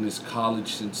just being this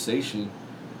college sensation.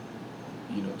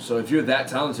 You know, so if you're that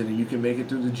talented and you can make it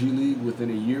through the G League within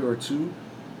a year or two,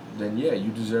 then yeah, you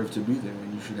deserve to be there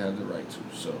and you should have the right to.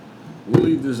 So we'll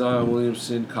leave the Zion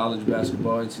Williamson college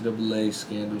basketball, NCAA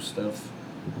scandal stuff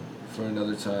for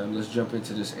another time. Let's jump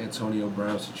into this Antonio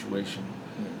Brown situation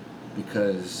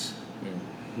because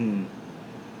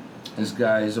this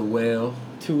guy is a whale.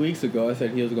 2 weeks ago, I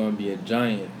said he was going to be a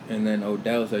Giant, and then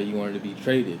Odell said he wanted to be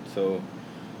traded. So,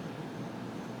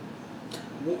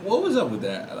 what was up with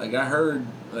that? Like, I heard,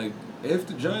 like, if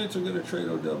the Giants are going to trade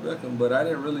Odell Beckham, but I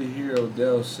didn't really hear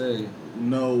Odell say.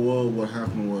 No, well, what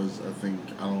happened was, I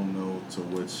don't know to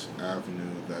which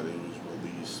avenue that it was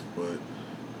released, but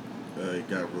it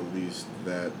got released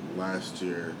that last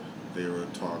year there were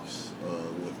talks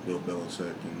with Bill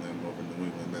Belichick and them over New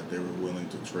England that they were willing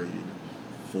to trade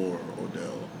for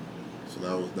Odell. So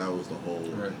that was the whole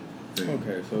thing.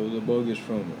 Okay, so it was a bogus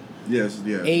rumor. Yes.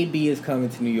 AB is coming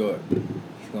to New York.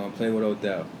 He's gonna play with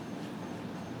Odell.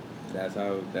 That's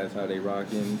how they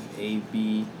rocking.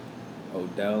 AB,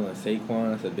 Odell, and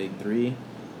Saquon. That's a big three.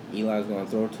 Eli's gonna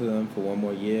throw to them for one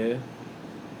more year.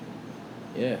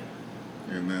 Yeah.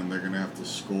 And then they're gonna have to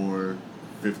score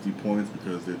 50 points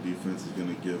because their defense is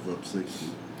gonna give up 60.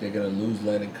 They're gonna lose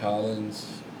Landon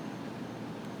Collins.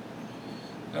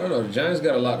 I don't know. The Giants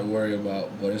got a lot to worry about,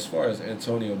 but as far as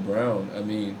Antonio Brown, I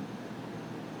mean,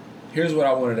 here's what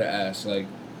I wanted to ask. Like,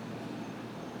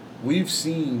 we've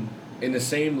seen in the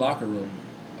same locker room,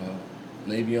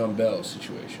 Le'Veon Bell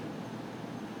situation.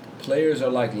 Players are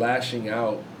like lashing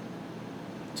out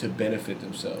to benefit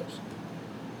themselves.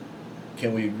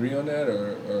 Can we agree on that,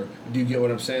 or do you get what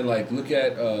I'm saying? Like, look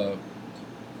at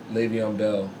Le'Veon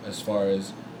Bell as far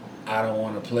as I don't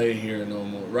want to play here no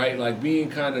more, right? Like being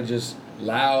kind of just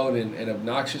loud and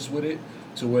obnoxious with it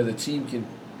to where the team can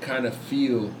kind of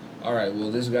feel, all right,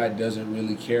 well, this guy doesn't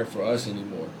really care for us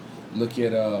anymore. Look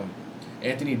at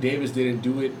Anthony Davis didn't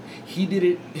do it. He did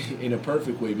it in a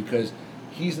perfect way because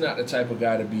he's not the type of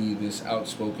guy to be this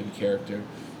outspoken character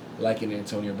like an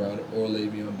Antonio Brown or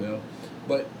Le'Veon Bell.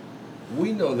 But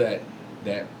we know that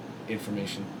that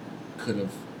information could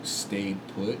have stayed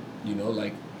put, you know,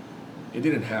 like it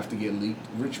didn't have to get leaked.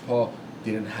 Rich Paul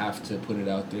didn't have to put it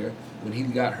out there. When he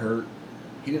got hurt,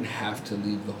 he didn't have to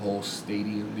leave the whole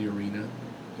stadium, the arena,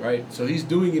 right? So he's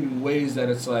doing it in ways that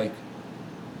it's like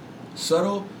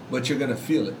subtle, but you're going to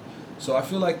feel it. So I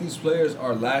feel like these players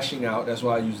are lashing out, that's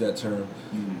why I use that term,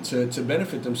 to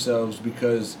benefit themselves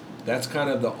because that's kind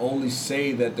of the only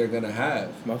say that they're going to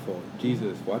have. My fault.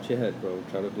 Jesus, watch your head, bro.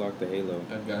 Try to block the halo.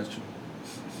 I got you.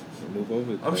 Move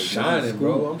over. I'm shining,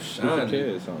 bro. I'm shining.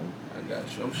 Chair or something. I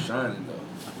got you. I'm shining, though.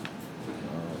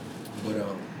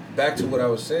 But back to what I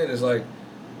was saying is like,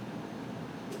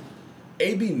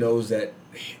 AB knows that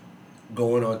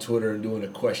going on Twitter and doing a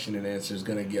question and answer is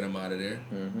going to get him out of there.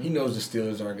 Mm-hmm. He knows the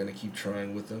Steelers aren't going to keep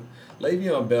trying with him.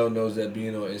 Le'Veon Bell knows that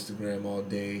being on Instagram all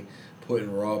day,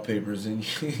 putting raw papers in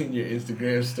your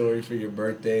Instagram story for your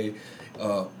birthday,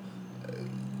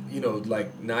 you know,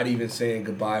 like not even saying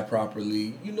goodbye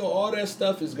properly, you know, all that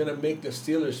stuff is going to make the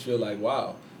Steelers feel like,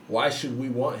 wow, why should we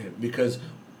want him? Because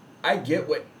I get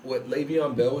what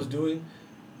Le'Veon Bell was doing.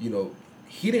 You know,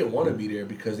 he didn't want to be there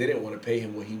because they didn't want to pay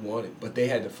him what he wanted, but they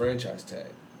had the franchise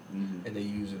tag, and they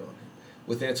use it on him.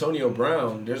 With Antonio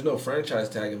Brown, there's no franchise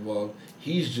tag involved.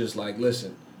 He's just like,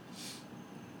 listen,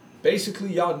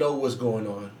 basically y'all know what's going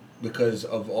on because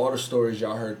of all the stories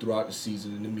y'all heard throughout the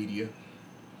season in the media.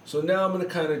 So now I'm going to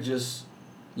kind of just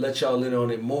let y'all in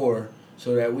on it more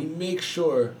so that we make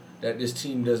sure that this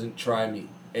team doesn't try me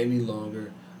any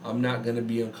longer. I'm not going to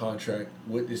be on contract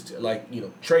with this,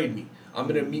 trade me. I'm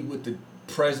going to meet with the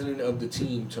president of the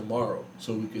team tomorrow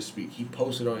so we could speak. He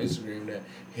posted on Instagram that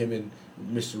him and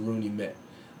Mr. Rooney met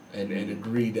and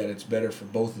agreed that it's better for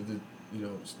both of the,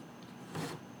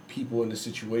 people in the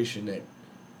situation that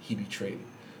he be traded.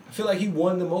 I feel like he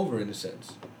won them over in a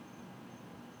sense.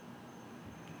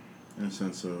 In a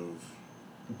sense of?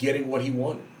 Getting what he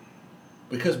wanted.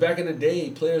 Because back in the day,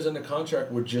 players under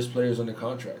contract were just players under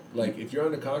contract. Like, if you're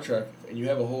under contract and you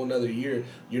have a whole another year,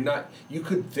 you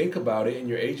could think about it and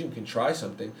your agent can try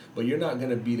something, but you're not going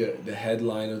to be the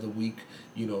headline of the week,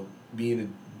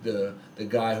 being the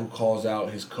guy who calls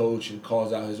out his coach and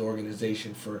calls out his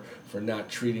organization for not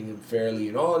treating him fairly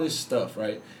and all this stuff,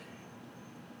 right?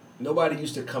 Nobody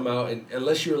used to come out, and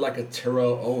unless you're like a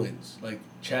Terrell Owens, like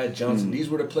Chad Johnson. These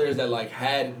were the players that like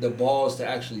had the balls to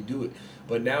actually do it.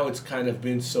 But now it's kind of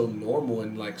been so normal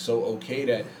and like so okay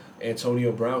that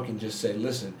Antonio Brown can just say,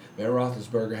 listen, Ben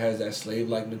Roethlisberger has that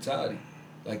slave-like mentality.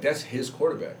 Like, that's his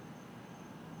quarterback.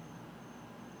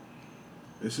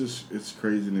 It's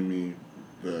crazy to me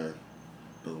the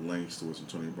lengths to which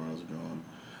Antonio Brown's gone.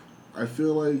 I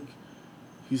feel like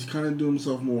he's kind of doing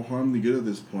himself more harm than good at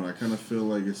this point. I kind of feel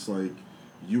like it's like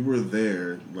you were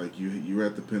there, like you were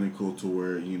at the pinnacle to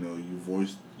where, you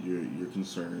voiced your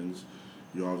concerns.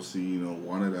 You obviously,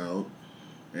 wanted out,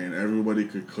 and everybody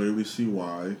could clearly see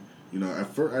why.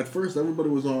 At first everybody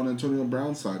was on Antonio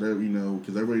Brown's side,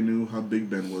 because everybody knew how Big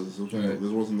Ben was.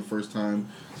 This wasn't the first time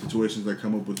situations that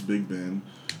come up with Big Ben.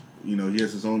 He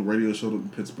has his own radio show in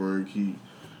Pittsburgh. He,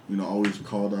 always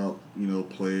called out,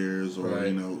 players or,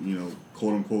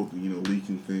 quote unquote,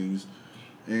 leaking things.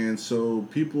 And so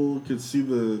people could see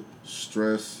the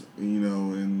stress,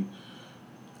 and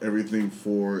everything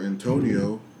for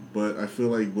Antonio. But I feel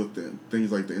like with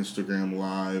things like the Instagram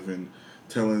Live and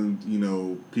telling,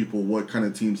 people what kind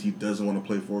of teams he doesn't want to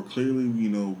play for, clearly, we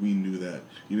knew that.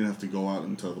 You didn't have to go out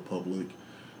and tell the public.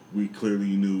 We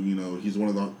clearly knew, he's one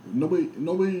of the... Nobody,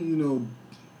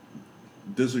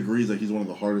 disagrees that he's one of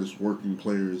the hardest working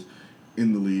players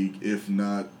in the league, if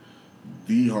not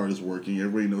the hardest working.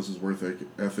 Everybody knows his work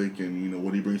ethic and,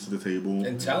 what he brings to the table.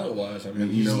 And talent-wise,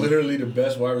 he's literally the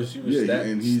best wide receiver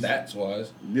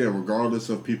stats-wise. Yeah, regardless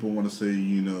of people want to say,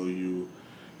 you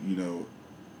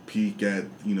peak at,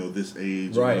 this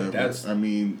age or whatever.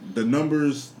 The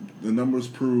numbers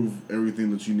prove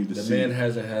everything that you need to see. The man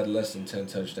hasn't had less than 10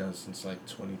 touchdowns since,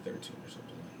 2013 or something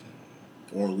like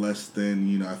that. Or less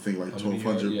than, I think,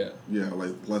 1,200. Yeah,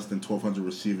 less than 1,200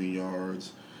 receiving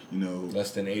yards.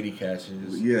 Less than 80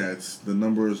 catches. Yeah, it's the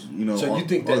numbers, So you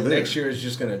think that next year is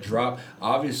just going to drop?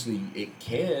 Obviously, it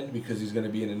can because he's going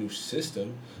to be in a new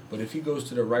system. But if he goes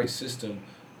to the right system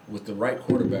with the right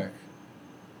quarterback,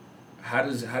 how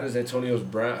does Antonio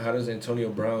Brown's how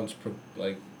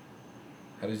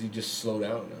does he just slow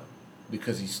down now?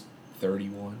 Because he's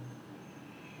 31.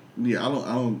 Yeah,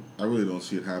 I really don't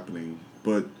see it happening.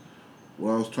 But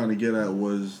what I was trying to get at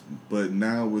was, but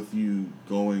now with you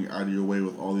going out of your way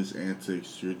with all these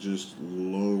antics, you're just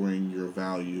lowering your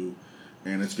value,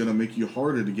 and it's going to make you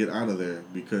harder to get out of there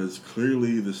because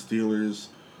clearly the Steelers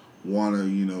want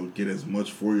to, get as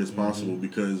much for you as possible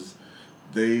because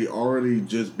they already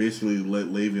just basically let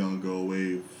Le'Veon go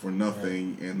away for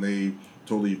nothing, and they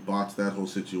totally botched that whole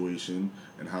situation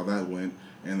and how that went,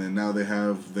 and then now they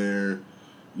have their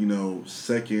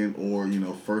second or,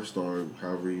 first star,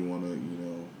 however you want to,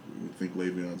 you think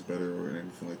Le'Veon's better or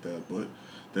anything like that. But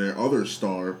their other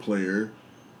star player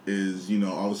is,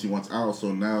 obviously wants out.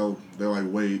 So now they're like,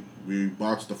 wait, we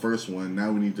botched the first one.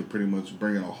 Now we need to pretty much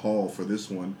bring in a haul for this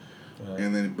one.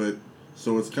 And then,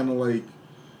 so it's kind of like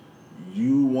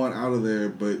you want out of there,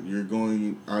 but you're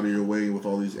going out of your way with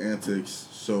all these antics.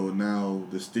 So now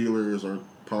the Steelers are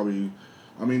probably...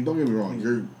 don't get me wrong.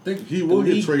 He will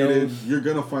get traded. You're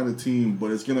going to find a team,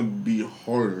 but it's going to be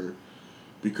harder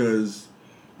because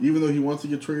even though he wants to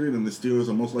get traded and the Steelers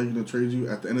are most likely to trade you,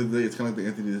 at the end of the day, it's kind of like the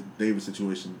Anthony Davis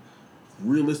situation.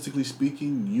 Realistically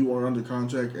speaking, you are under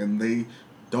contract, and they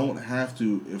don't have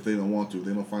to if they don't want to.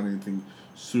 They don't find anything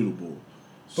suitable.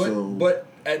 But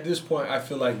at this point, I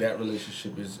feel like that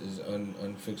relationship is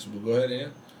unfixable. Go ahead,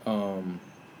 Ian.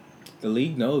 The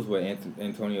league knows what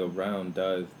Antonio Brown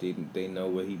does. They know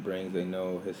what he brings. They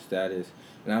know his status.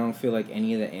 And I don't feel like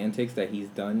any of the antics that he's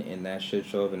done in that shit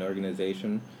show of an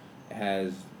organization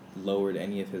has lowered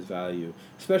any of his value.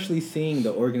 Especially seeing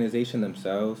the organization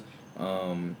themselves,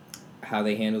 how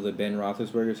they handle the Ben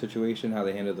Roethlisberger situation, how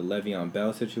they handle the Le'Veon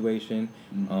Bell situation,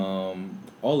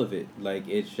 all of it.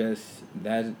 It's just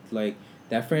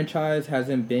that franchise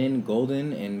hasn't been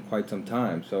golden in quite some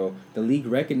time. So the league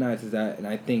recognizes that, and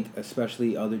I think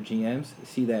especially other GMs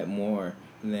see that more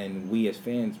than we as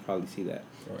fans probably see that.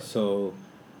 Right. So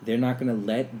they're not going to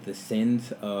let the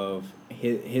sins of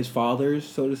his fathers,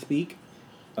 so to speak,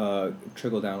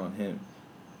 trickle down on him.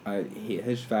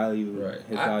 His value, right.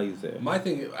 His value's there. My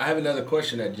thing, I have another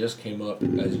question that just came up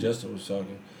as Justin was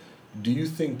talking. Do you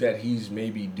think that he's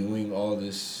maybe doing all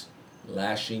this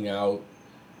lashing out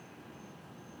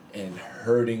and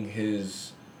hurting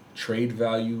his trade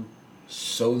value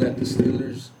so that the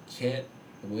Steelers can't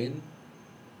win?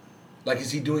 Like,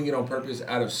 is he doing it on purpose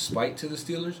out of spite to the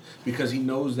Steelers? Because he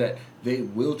knows that they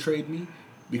will trade me?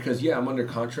 Because, yeah, I'm under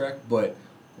contract, but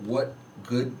what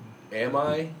good am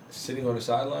I sitting on the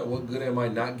sideline? What good am I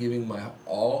not giving my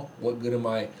all? What good am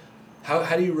I...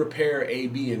 How do you repair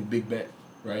AB and Big Ben,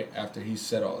 right, after he's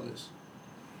said all this?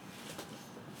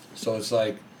 So it's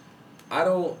like, I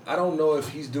don't know if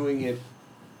he's doing it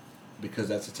because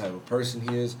that's the type of person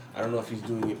he is. I don't know if he's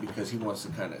doing it because he wants to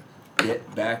kind of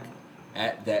get back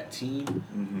at that team.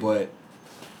 Mm-hmm. But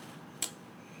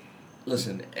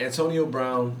listen, Antonio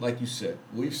Brown, like you said,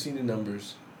 we've seen the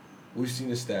numbers. We've seen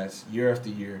the stats year after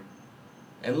year.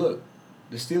 And look,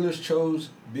 the Steelers chose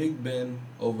Big Ben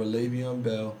over Le'Veon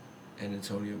Bell and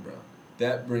Antonio Brown.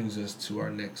 That brings us to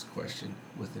our next question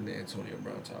within the Antonio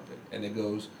Brown topic. And it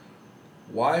goes,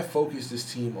 why focus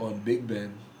this team on Big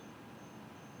Ben?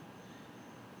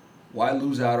 Why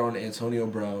lose out on Antonio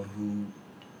Brown, who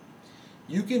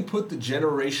you can put the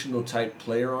generational type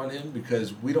player on him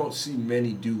because we don't see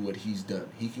many do what he's done.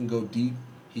 He can go deep.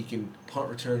 He can punt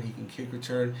return. He can kick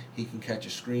return. He can catch a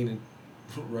screen and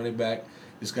run it back.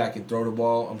 This guy can throw the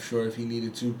ball, I'm sure, if he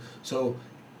needed to. So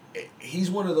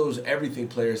he's one of those everything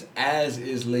players, as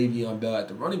is Le'Veon Bell at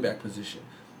the running back position.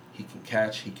 He can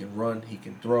catch. He can run. He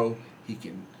can throw. He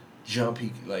can jump. He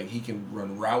can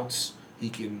run routes. He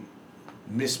can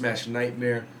mismatch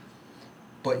nightmare.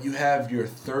 But you have your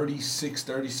 36,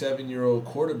 37-year-old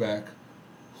quarterback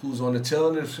who's on the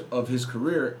tail end of his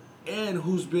career and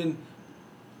who's been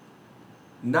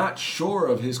not sure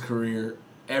of his career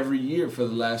every year for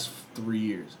the last 3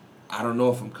 years. I don't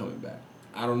know if I'm coming back.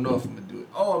 I don't know if I'm going to do it.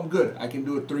 Oh, I'm good. I can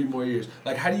do it 3 more years.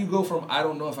 Like, how do you go from I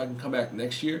don't know if I can come back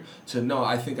next year to no,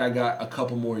 I think I got a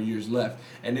couple more years left.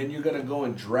 And then you're going to go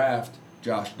and draft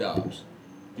Josh Dobbs.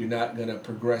 You're not going to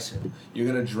progress him. You're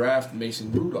going to draft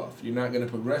Mason Rudolph. You're not going to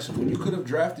progress him. When you could have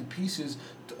drafted pieces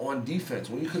on defense,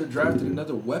 when you could have drafted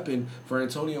another weapon for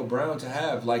Antonio Brown to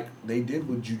have, like they did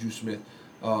with Juju Smith.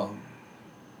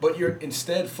 But you're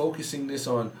instead focusing this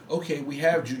on, okay, we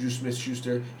have Juju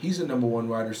Smith-Schuster. He's a number 1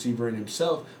 wide receiver in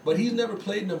himself, but he's never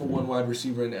played number 1 wide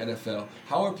receiver in the NFL.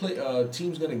 How are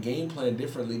teams going to game plan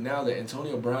differently now that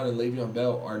Antonio Brown and Le'Veon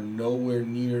Bell are nowhere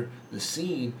near the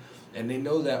scene, and they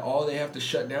know that all they have to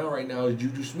shut down right now is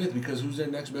Juju Smith because who's their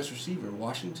next best receiver?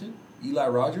 Washington? Eli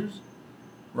Rogers?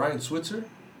 Ryan Switzer?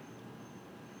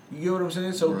 You get what I'm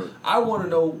saying? So right. I want to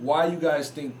know why you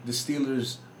guys think the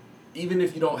Steelers, even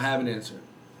if you don't have an answer,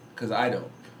 because I don't.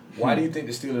 Why do you think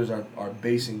the Steelers are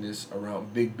basing this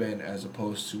around Big Ben as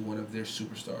opposed to one of their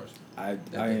superstars? I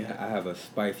have a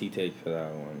spicy take for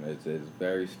that one. It's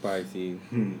very spicy.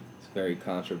 It's very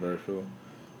controversial.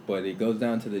 But it goes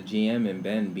down to the GM and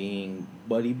Ben being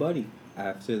buddy-buddy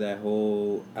after that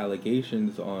whole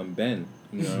allegations on Ben.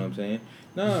 You know what I'm saying?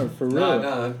 No, for real.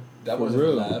 Nah, that wasn't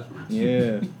real. Laugh.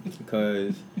 Yeah,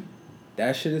 because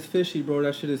that shit is fishy, bro.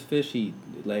 That shit is fishy.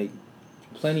 Like,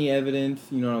 plenty of evidence,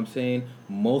 you know what I'm saying?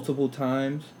 Multiple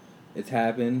times it's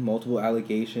happened, multiple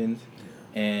allegations,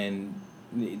 and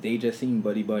they just seem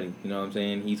buddy-buddy. You know what I'm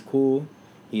saying? He's cool.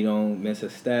 He don't miss a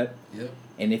step. Yep.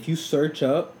 And if you search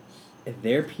up,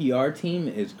 their PR team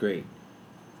is great.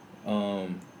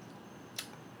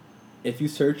 If you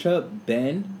search up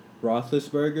Ben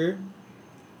Roethlisberger,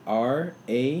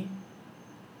 R-A-P,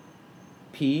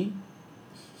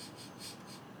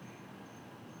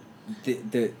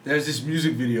 there's this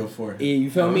music video for it. You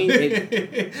feel me?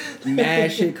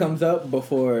 Mad shit comes up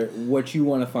before what you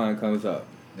want to find comes up.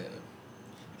 Yeah.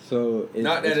 So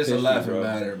not that it's fishy, a laughing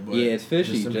matter, but yeah, it's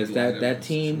fishy. Just that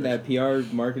team, that PR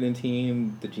marketing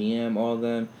team, the GM, all of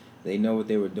them, they know what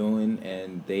they were doing,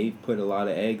 and they put a lot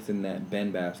of eggs in that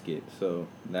Ben basket. So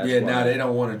that's why. Now they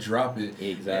don't want to drop it.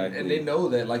 Exactly. And they know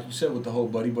that, like you said, with the whole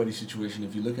buddy situation,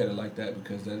 if you look at it like that,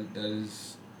 because that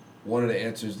is one of the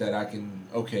answers that I can,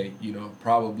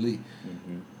 probably.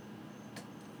 Mm-hmm.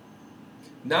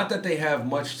 Not that they have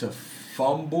much to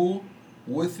fumble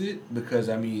with it, because,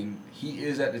 he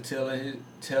is at the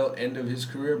tail end of his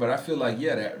career, but I feel like,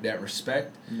 that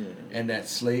respect and that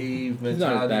slave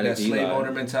mentality, that slave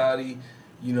owner mentality,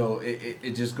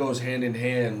 it just goes hand in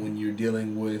hand when you're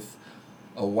dealing with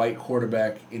a white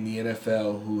quarterback in the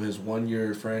NFL who has won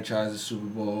your franchise a Super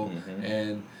Bowl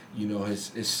and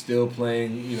is still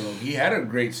playing. He had a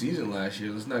great season last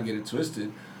year. Let's not get it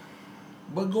twisted.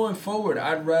 But going forward,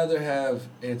 I'd rather have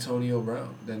Antonio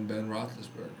Brown than Ben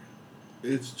Roethlisberger.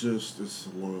 It's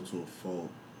loyal to a fault.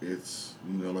 It's,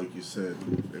 like you said,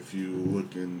 if you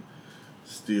look in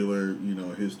Steeler,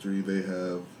 history, they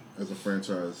have, as a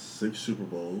franchise, 6 Super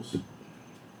Bowls.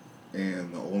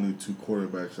 And the only two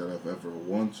quarterbacks that have ever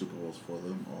won Super Bowls for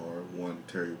them are one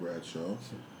Terry Bradshaw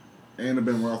and a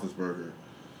Ben Roethlisberger.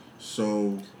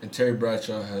 So and Terry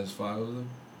Bradshaw has 5 of them.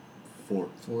 4.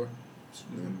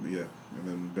 And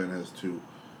then Ben has 2.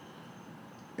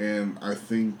 And I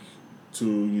think to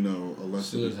a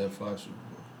lesser Steelers have 5 Super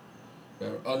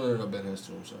Bowls. Oh no, Ben has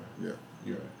 2. I'm sorry. Yeah,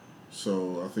 you're right.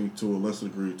 So I think to a lesser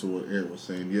degree to what Eric was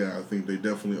saying, I think they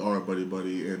definitely are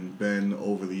buddy, and Ben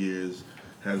over the years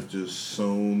has just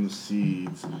sown the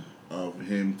seeds of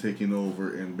him taking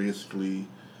over and basically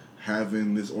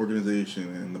having this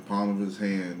organization in the palm of his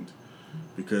hand.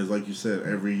 Because like you said,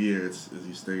 every year is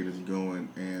he staying, is he going,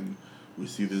 and we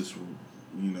see this,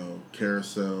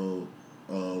 carousel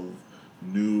of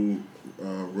new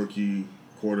rookie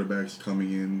quarterbacks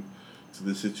coming in to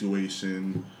the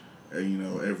situation.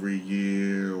 Every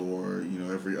year or,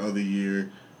 every other year.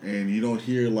 And you don't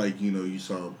hear like, you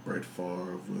saw Brett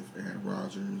Favre with Aaron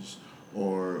Rodgers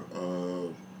or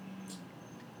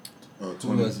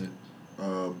who was it?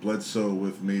 Bledsoe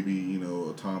with maybe,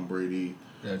 Tom Brady.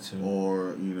 That too.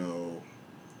 Or,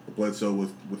 Bledsoe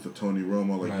with the Tony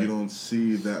Romo. Like, right. You don't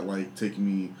see that, like, take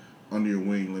me under your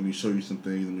wing. Let me show you some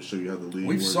things. Let me show you how the league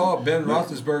works. We saw Ben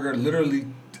Roethlisberger literally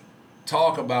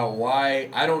talk about why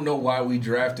I don't know why we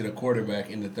drafted a quarterback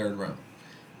in the 3rd round,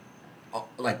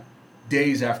 like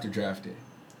days after draft day.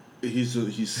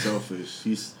 He's selfish.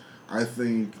 I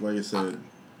think, like I said,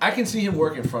 I can see him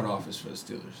working front office for the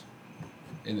Steelers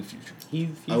in the future.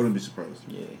 I wouldn't be surprised.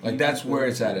 Yeah, like that's where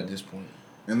it's at this point.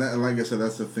 And like I said,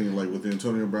 that's the thing. Like with the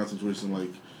Antonio Brown situation,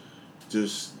 like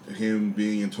just him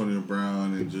being Antonio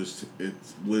Brown and just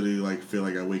it's literally like feel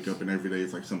like I wake up and every day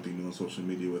it's like something new on social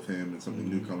media with him and something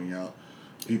new coming out.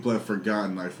 People have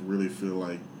forgotten. I really feel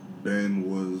like Ben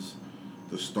was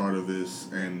the start of this,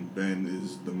 and Ben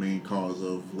is the main cause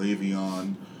of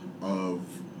Le'Veon, of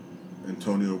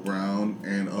Antonio Brown,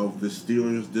 and of the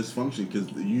Steelers' dysfunction.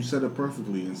 Because you said it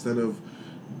perfectly. Instead of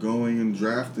going and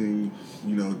drafting,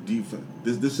 defense.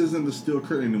 This isn't the steel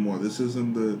curtain anymore. This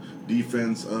isn't the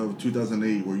defense of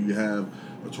 2008 where you have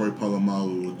a Troy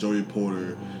Polamalu, Joey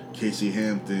Porter, Casey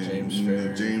Hampton,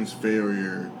 James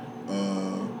Ferrier,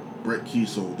 Brett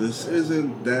Kiesel. This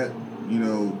isn't that,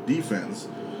 defense.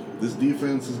 This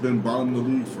defense has been bottom of the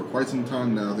league for quite some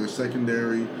time now. Their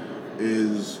secondary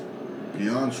is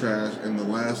beyond trash, and the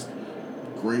last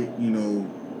great,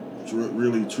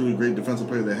 really truly great defensive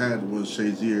player they had was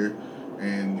Shazier,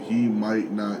 and he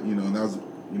might not, and that was,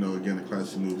 again, a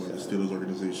classy move by the Steelers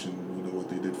organization, what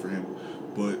they did for him.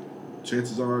 But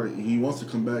chances are he wants to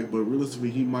come back, but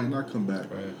realistically he might not come back.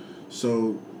 Right.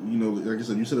 So, like I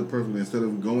said, you said it perfectly. Instead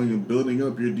of going and building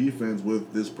up your defense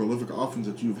with this prolific offense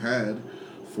that you've had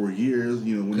for years, when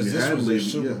you had this was a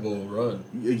Super Bowl run.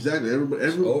 Exactly.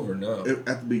 It's over now.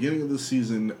 At the beginning of the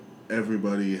season,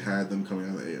 everybody had them coming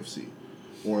out of the AFC.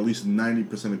 Or at least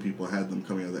 90% of people had them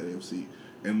coming out of the AFC.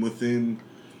 And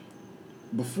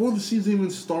before the season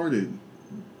even started,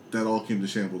 that all came to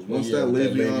shambles. Once that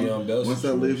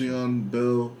Le'Veon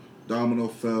Bell domino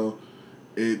fell,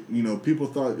 people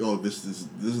thought, this is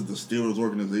the Steelers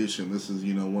organization. This is,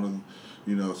 one of,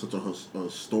 such a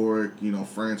historic,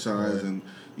 franchise, right. And,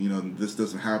 this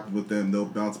doesn't happen with them. They'll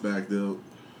bounce back. The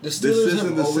Steelers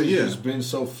have always just been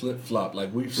so flip-flop.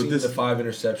 Like, we've seen the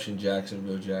 5-interception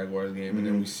Jacksonville Jaguars game, and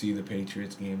then we see the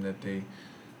Patriots game that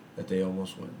they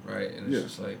almost win, right? And it's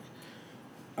just like...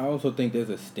 I also think there's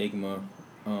a stigma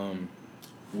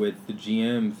with the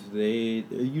GMs.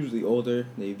 They're usually older.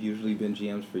 They've usually been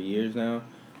GMs for years now.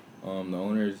 The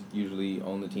owners usually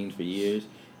own the teams for years.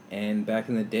 And back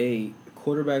in the day,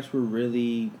 quarterbacks were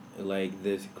really, like,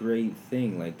 this great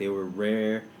thing. Like, they were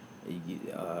rare.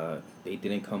 They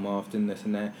didn't come often, this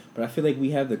and that. But I feel like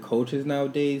we have the coaches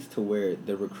nowadays to where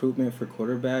the recruitment for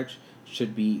quarterbacks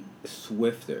should be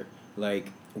swifter.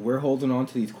 Like, we're holding on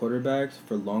to these quarterbacks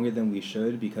for longer than we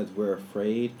should because we're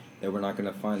afraid that we're not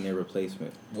going to find their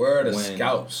replacement. Where are the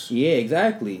scouts? Yeah,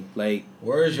 exactly. Like,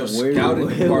 where is your scouting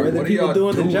department? Where are the people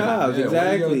doing the jobs? Yeah,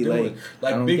 exactly.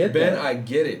 Like Big Ben, I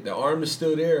get it. The arm is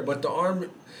still there, but the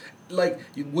arm... Like,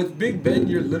 with Big Ben,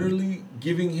 you're literally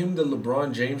giving him the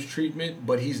LeBron James treatment,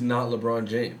 but he's not LeBron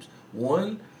James.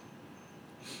 One,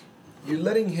 you're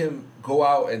letting him go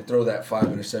out and throw that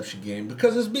 5-interception game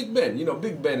because it's Big Ben.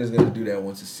 Big Ben is going to do that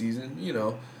once a season,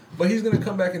 But he's going to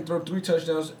come back and throw 3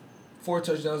 touchdowns, 4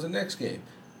 touchdowns the next game.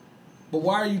 But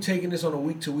why are you taking this on a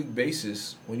week-to-week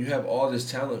basis when you have all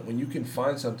this talent, when you can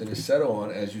find something to settle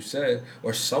on, as you said,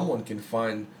 or someone can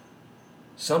find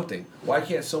something? Why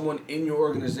can't someone in your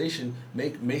organization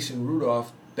make Mason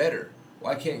Rudolph better?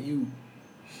 Why can't you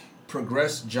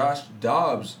progress Josh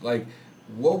Dobbs? Like,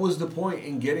 what was the point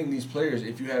in getting these players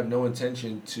if you have no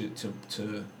intention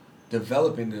to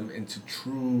developing them into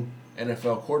true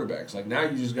NFL quarterbacks? Like, now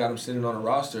you just got them sitting on a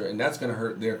roster, and that's going to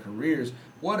hurt their careers,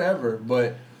 whatever,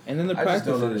 but and then I just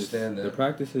don't understand that. The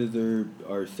practices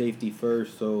are safety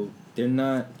first, so they're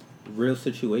not real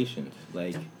situations.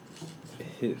 Like,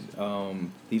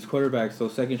 these quarterbacks, so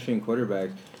second-string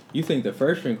quarterbacks, you think the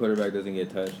first-string quarterback doesn't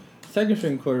get touched.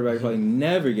 Second-string quarterback probably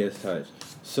never gets touched.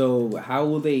 So how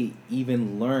will they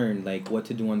even learn, like, what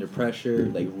to do under pressure,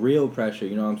 like real pressure,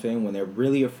 you know what I'm saying? When they're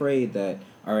really afraid that,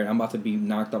 all right, I'm about to be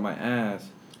knocked on my ass.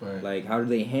 Right. Like, how do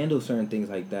they handle certain things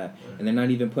like that? Right. And they're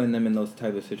not even putting them in those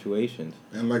type of situations.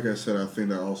 And like I said, I think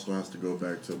that also has to go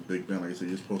back to Big Ben. Like I said,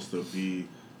 you're supposed to be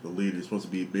the leader. You're supposed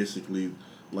to be basically,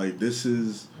 like, this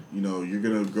is, you know, you're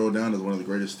going to go down as one of the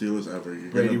greatest Steelers ever.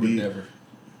 Brady would never.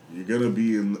 You're going to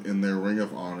be in their ring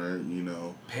of honor, you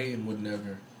know. Peyton would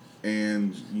never.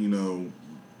 And, you know,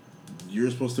 you're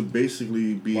supposed to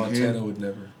basically be... Montana would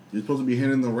never. You're supposed to be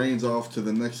handing the reins off to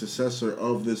the next successor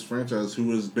of this franchise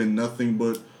who has been nothing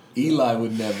but... Eli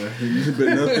would never. He's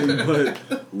been nothing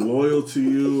but loyal to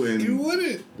you. And he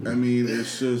wouldn't. I mean,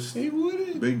 it's just... He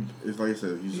wouldn't. Big. It's like I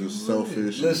said, he's just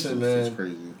selfish. Listen, man. It's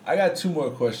crazy. I got 2 more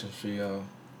questions for y'all.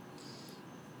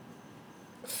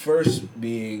 First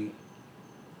being...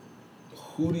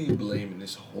 Who do you blame in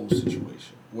this whole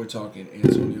situation? We're talking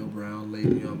Antonio Brown,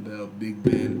 Le'Veon Bell, Big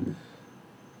Ben.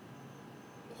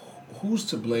 Who's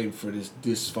to blame for this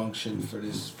dysfunction, for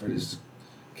this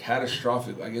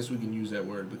catastrophic? I guess we can use that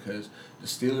word, because the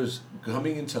Steelers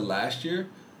coming into last year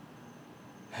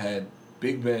had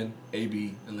Big Ben,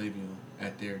 AB, and Le'Veon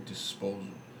at their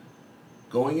disposal.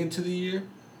 Going into the year,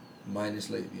 minus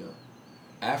Le'Veon.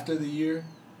 After the year,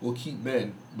 we'll keep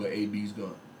Ben, but AB's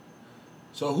gone.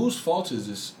 So whose fault is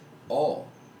this all?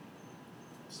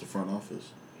 It's the front office.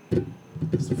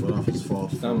 It's the front office's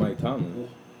fault. It's not Mike Tomlin.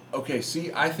 Okay,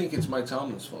 see, I think it's Mike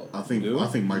Tomlin's fault. I think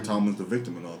Mike Tomlin's the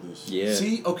victim in all this. Yeah.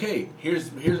 See, okay, here's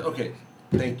okay.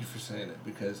 Thank you for saying that,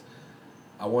 because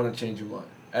I want to change your mind.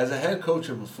 As a head coach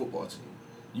of a football team,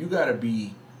 you got to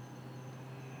be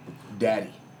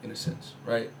daddy in a sense,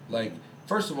 right? Like,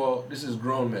 first of all, this is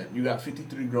grown men. You got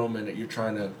 53 grown men that you're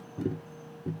trying to...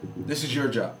 This is your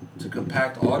job, to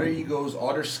compact all their egos,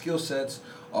 all their skill sets,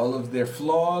 all of their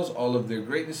flaws, all of their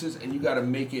greatnesses, and you got to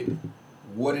make it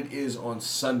what it is on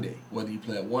Sunday, whether you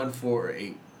play at 1, 4, or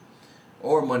 8,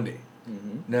 or Monday.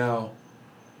 Mm-hmm. Now,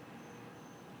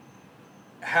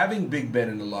 having Big Ben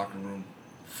in the locker room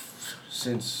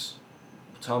since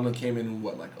Tomlin came in,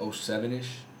 what, like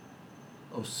 07-ish?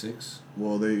 06?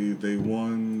 Well, they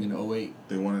won... In 08.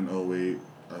 They won in 08.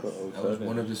 That was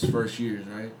one of his first years,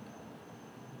 right?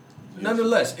 Yes.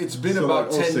 Nonetheless, it's been so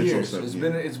about like 10 years.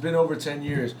 07, It's been over 10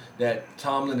 years that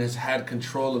Tomlin has had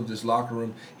control of this locker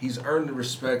room. He's earned the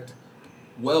respect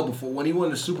well before. When he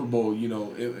won the Super Bowl, you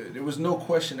know, there was no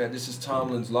question that this is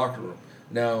Tomlin's locker room.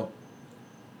 Now,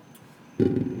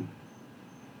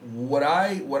 what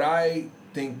I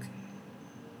think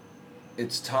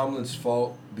it's Tomlin's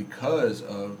fault because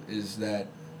of is that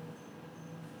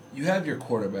you have your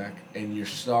quarterback and your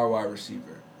star wide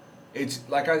receiver. It's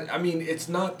like I mean, it's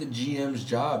not the GM's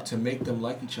job to make them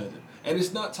like each other. And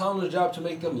it's not Tomlin's job to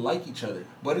make them like each other.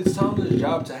 But it's Tomlin's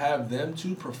job to have them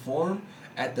to perform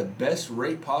at the best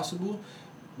rate possible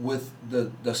with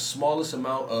the smallest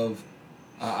amount of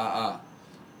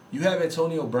You have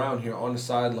Antonio Brown here on the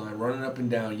sideline, running up and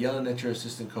down, yelling at your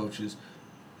assistant coaches.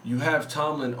 You have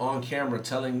Tomlin on camera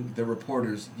telling the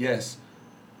reporters, yes,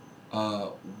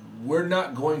 we're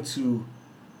not going to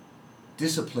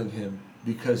discipline him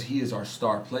because he is our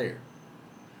star player.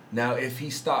 Now, if he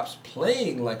stops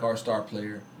playing like our star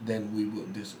player, then we will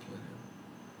discipline him.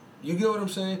 You get what I'm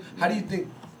saying? How do you think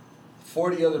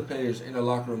 40 other players in the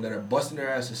locker room that are busting their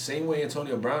ass the same way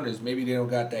Antonio Brown is, maybe they don't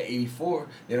got that 84,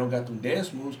 they don't got them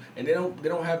dance moves, and they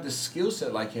don't have the skill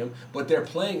set like him, but they're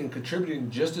playing and contributing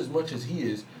just as much as he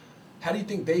is. How do you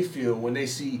think they feel when they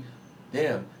see,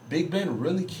 damn, Big Ben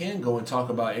really can go and talk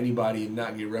about anybody and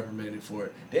not get reprimanded for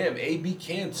it? Damn, AB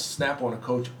can snap on a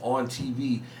coach on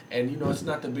TV, and, you know, it's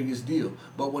not the biggest deal.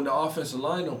 But when the offensive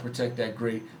line don't protect that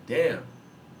great, damn,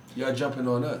 y'all jumping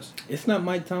on us. It's not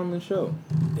Mike Tomlin's show.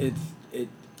 It's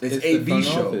AB's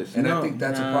show, office. and I think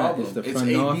that's a problem. It's the It's front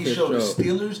AB's office show. The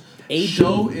Steelers'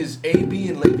 show is AB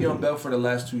and Le'Veon Bell for the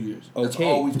last 2 years. That's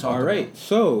all we've talked about. All right,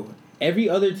 so every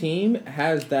other team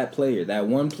has that player, that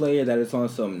one player that is on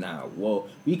some now. Well,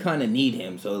 we kind of need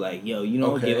him, so like, yo, you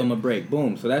know, give him a break.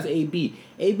 Boom. So that's AB.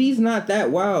 AB's not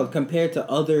that wild compared to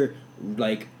other,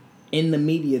 like, in the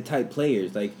media type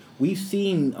players. Like, we've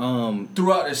seen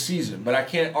throughout the season, but I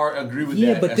can't agree with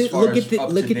yeah, that. but As far look as at up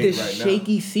look to at date this right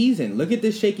shaky now. season. Look at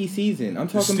this shaky season. I'm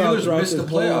talking The about Steelers throughout missed this the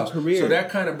whole playoffs, career. so that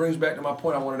kind of brings back to my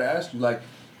point I wanted to ask you, like,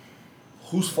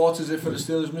 whose fault is it for the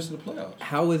Steelers missing the playoffs?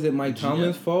 How is it Mike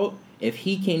Tomlin's fault if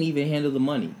he can't even handle the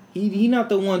money? He not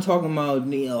the one talking about,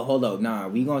 hold up, nah,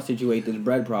 we gonna situate this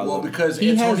bread problem. Well, because he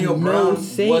Antonio Brown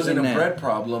wasn't a that. bread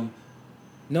problem.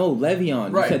 No,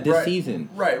 Le'Veon. Right, you said this season.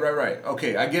 Right.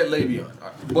 Okay, I get Le'Veon,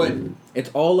 but it's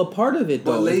all a part of it,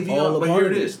 though. But Le'Veon, but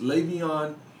here it is.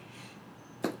 Le'Veon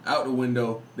out the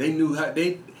window. They knew how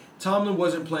Tomlin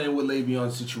wasn't playing with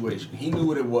Le'Veon's situation. He knew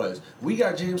what it was. We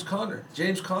got James Conner.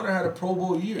 James Conner had a Pro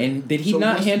Bowl year. And did he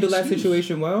not handle that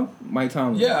situation well, Mike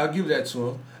Tomlin? Yeah, I'll give that to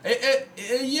him.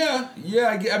 Yeah,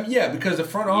 because the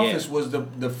front office was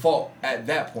the fault at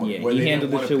that point. Yeah, where he they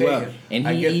handled didn't the shit well, and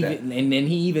and then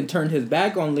he even turned his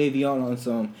back on Le'Veon on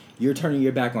some. You're turning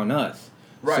your back on us.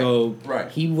 Right. So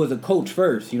right. he was a coach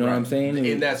first. You know what I'm saying?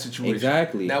 In that situation,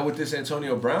 exactly. Now with this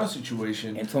Antonio Brown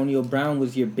situation, Antonio Brown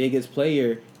was your biggest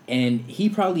player. And he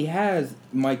probably has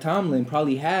Mike Tomlin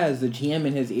probably has the GM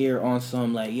in his ear on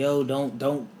some like, yo,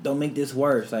 don't make this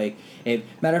worse. Like,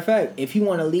 matter of fact, if you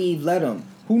want to leave, let him.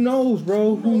 Who knows,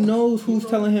 bro? Who knows who's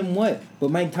telling him what?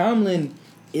 But Mike Tomlin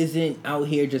isn't out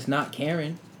here just not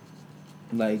caring.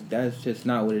 Like, that's just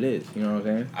not what it is. You know what I'm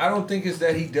saying? I don't think it's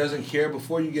that he doesn't care.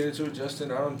 Before you get into it,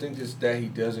 Justin, I don't think it's that he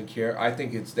doesn't care. I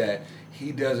think it's that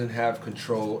he doesn't have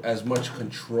as much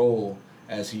control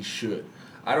as he should.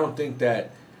 I don't think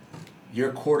that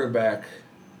your quarterback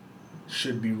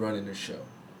should be running the show.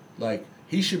 Like,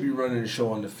 he should be running the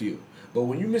show on the field. But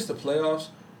when you miss the playoffs,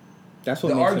 that's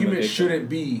what the argument shouldn't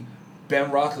be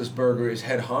Ben Roethlisberger is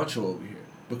head honcho over here.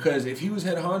 Because if he was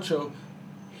head honcho,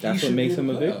 that's what makes him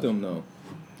a victim, though.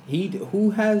 Who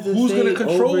has to Who's say gonna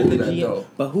control over the that, GM? though?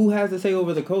 But who has to say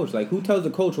over the coach? Like, who tells the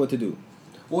coach what to do?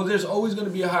 Well, there's always going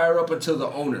to be a higher up until the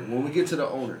owner. When we get to the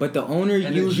owner, but the owner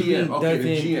usually the doesn't.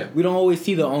 The GM. We don't always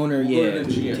see the owner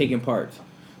taking parts.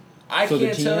 I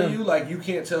can't tell you, like, you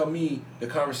can't tell me the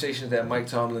conversations that Mike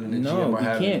Tomlin and the GM are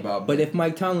having about. But if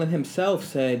Mike Tomlin himself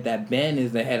said that Ben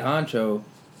is the head honcho,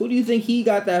 who do you think he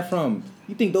got that from?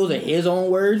 You think those are his own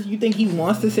words? You think he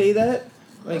wants to say that?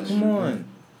 Like, come on.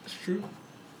 It's true.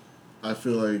 I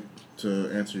feel like, to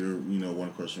answer your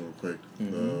one question real quick,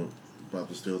 about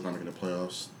the Steelers not making the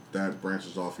playoffs, that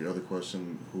branches off your other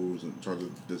question, who's in charge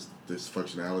of this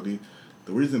dysfunctionality.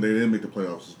 The reason they didn't make the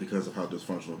playoffs is because of how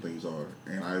dysfunctional things are,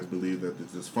 and I believe that the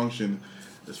dysfunction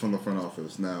is from the front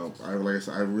office. Now, I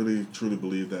really truly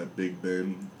believe that Big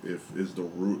Ben is the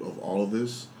root of all of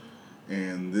this,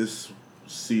 and this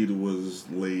seed was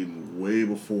laid way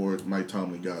before Mike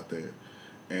Tomlin got there,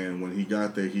 and when he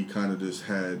got there, he kind of just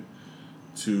had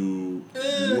to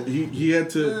he had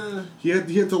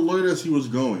to learn as he was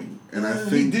going, and I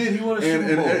think he did. He won a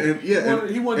Super Bowl.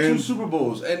 He won 2 Super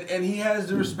Bowls, and he has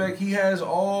the respect. He has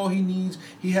all he needs.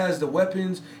 He has the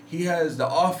weapons. He has the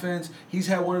offense. He's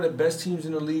had one of the best teams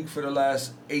in the league for the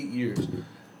last 8 years.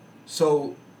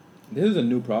 So this is a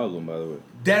new problem, by the way.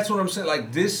 That's what I'm saying.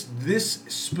 Like, this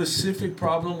specific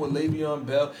problem with Le'Veon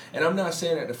Bell, and I'm not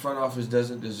saying that the front office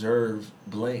doesn't deserve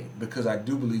blame, because I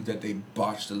do believe that they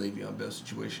botched the Le'Veon Bell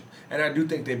situation. And I do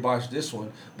think they botched this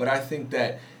one, but I think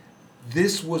that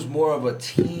this was more of a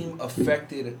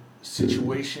team-affected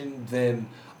situation than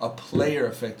a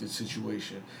player-affected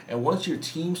situation. And once your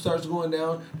team starts going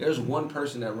down, there's one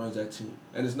person that runs that team.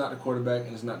 And it's not the quarterback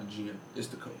and it's not the GM. It's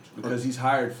the coach, because he's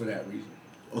hired for that reason.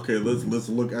 Okay, let's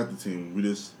look at the team. We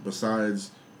just,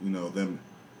 besides them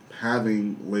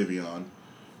having Le'Veon,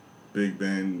 Big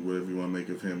Ben, whatever you want to make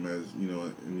of him as in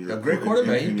your a great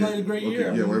quarterback. He played a great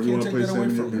year. Yeah, whatever you want to place him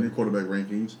in your quarterback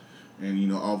rankings,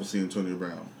 and obviously Antonio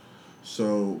Brown.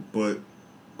 So, but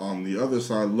on the other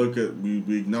side,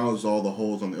 we acknowledge all the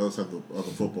holes on the other side of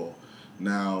the football.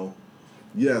 Now,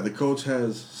 yeah, the coach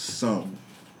has some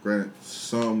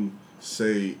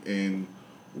say in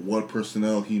what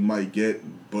personnel he might get,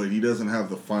 but he doesn't have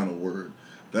the final word.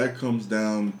 That comes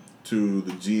down to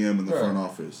the GM and the front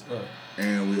office. Right.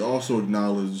 And we also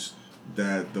acknowledge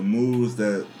that the moves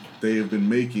that they have been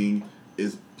making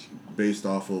is based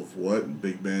off of what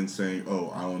Big Ben saying,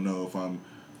 I don't know if I'm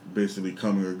basically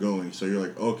coming or going. So you're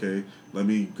like, okay, let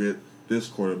me get this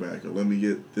quarterback, or let me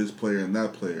get this player and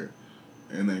that player.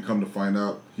 And then come to find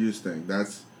out, here's the thing.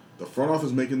 That's the front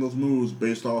office making those moves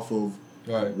based off of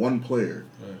one player.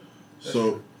 Right.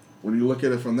 So when you look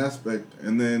at it from that aspect,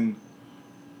 and then,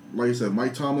 like I said,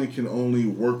 Mike Tomlin can only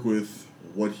work with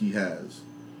what he has.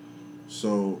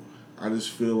 So I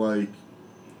just feel like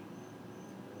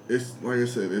It's like I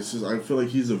said. It's just I feel like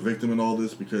he's a victim in all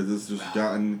this because it's just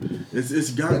gotten.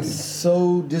 It's gotten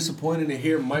so disappointing to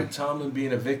hear Mike Tomlin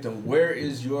being a victim. Where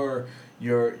is your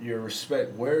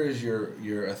respect? Where is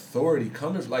your authority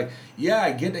coming from? Like, yeah,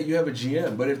 I get that you have a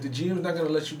GM, but if the GM's not gonna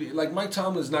let you do, like, Mike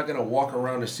Tomlin's not gonna walk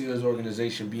around the Steelers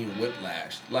organization being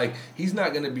whiplashed. Like, he's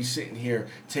not gonna be sitting here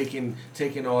taking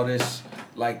all this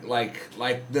like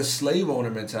the slave owner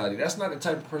mentality. That's not the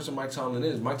type of person Mike Tomlin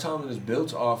is. Mike Tomlin is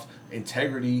built off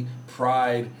integrity,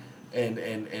 pride,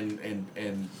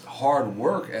 and hard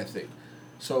work ethic.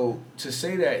 So to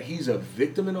say that he's a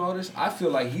victim in all this, I feel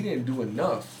like he didn't do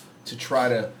enough to try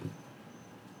to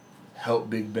help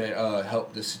Big Ben,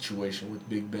 help the situation with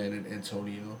Big Ben and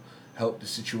Antonio, help the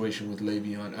situation with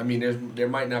Le'Veon. I mean, there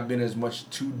might not have been as much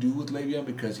to do with Le'Veon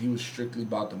because he was strictly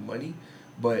about the money,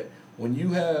 but when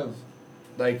you have,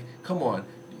 like, come on,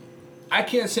 I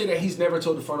can't say that he's never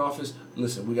told the front office,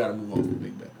 listen, we got to move on from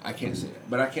Big Ben. I can't say that,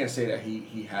 but I can't say that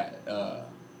he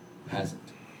hasn't.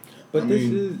 But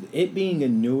is it being a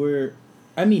newer.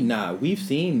 I mean, we've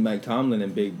seen Mike Tomlin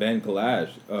and Big Ben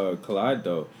collide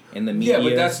though in the media. Yeah,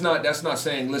 but that's not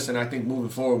saying. Listen, I think moving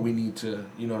forward we need to.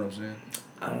 You know what I'm saying?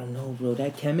 I don't know, bro.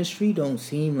 That chemistry don't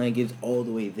seem like it's all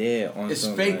the way there. It's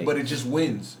fake, like, but it just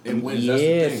wins. It wins. Yeah, that's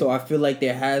the thing. So I feel like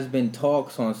there has been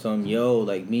talks on some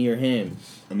like me or him.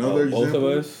 Another example. Both of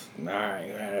us.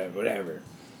 Alright, whatever.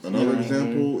 Another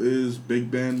example is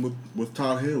Big Ben with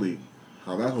Todd Haley.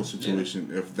 How that whole situation.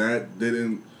 Yeah. If that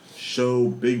didn't show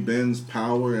Big Ben's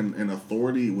power and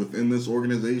authority within this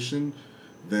organization,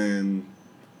 then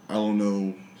I don't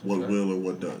know what will or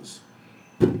what does.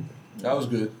 That was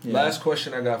good. Yeah. Last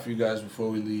question I got for you guys before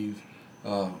we leave.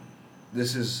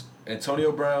 This is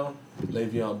Antonio Brown,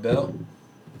 Le'Veon Bell.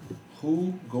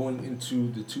 Who going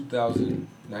into the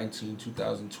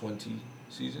 2019-2020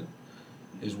 season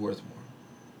is worth more,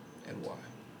 and why?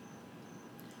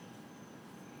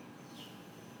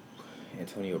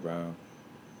 Antonio Brown.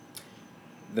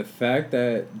 The fact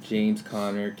that James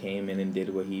Conner came in and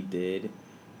did what he did,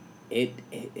 I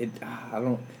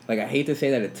hate to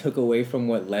say that it took away from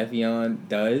what Le'Veon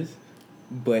does,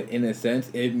 but in a sense,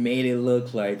 it made it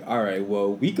look like, all right,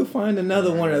 well, we could find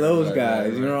another one of those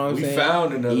guys. You know what I'm saying? We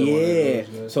found another one of those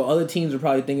guys. So other teams are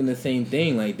probably thinking the same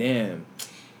thing, like, damn,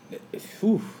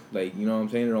 like, you know what I'm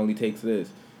saying? It only takes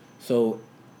this. So,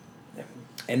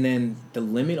 and then the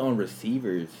limit on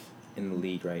receivers in the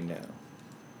league right now.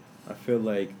 I feel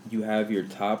like you have your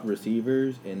top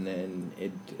receivers, and then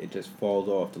it just falls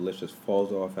off. The list just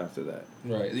falls off after that.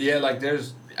 Right. Yeah, like I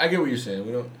get what you're saying.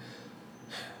 We don't.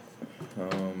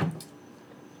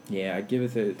 Yeah, I give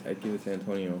it to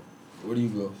Antonio. Where do you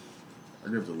go? I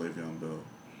give it to Le'Veon Bell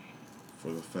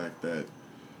for the fact that,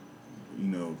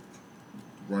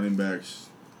 running backs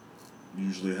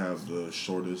usually have the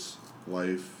shortest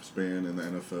lifespan in the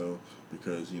NFL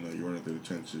because, you're running through the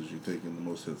trenches, you're taking the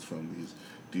most hits from these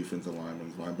defensive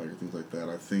linemen, linebackers, things like that.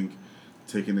 I think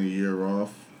taking a year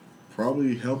off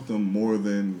probably helped him more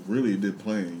than really it did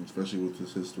playing, especially with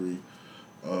his history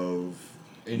of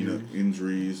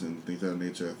injuries and things of that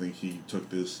nature. I think he took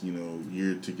this,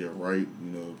 year to get right,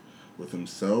 with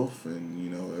himself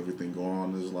and, everything going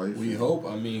on in his life. We hope.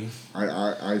 I mean,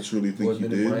 I truly think he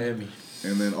did. Miami.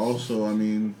 And then that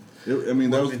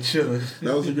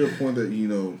was a good point that,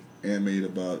 Ant made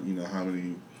about, how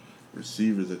many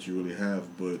receivers that you really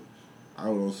have, but I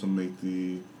would also make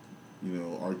the,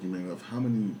 argument of how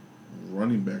many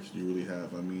running backs do you really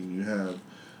have. I mean, you have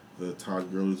the Todd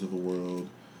Gurley's of the world,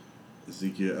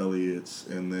 Ezekiel Elliott's,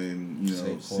 and then,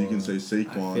 so you can say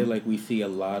Saquon. I feel like we see a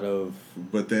lot of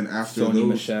but then after Sony those,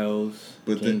 Michel's,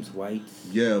 James White's.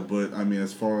 Yeah, but, I mean,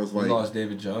 as far as, like, we lost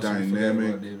David Johnson.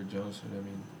 Dynamic. David Johnson, I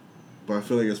mean. But I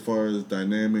feel like as far as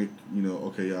dynamic,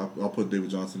 I'll put David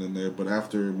Johnson in there. But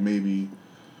after maybe,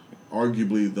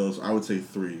 arguably those, I would say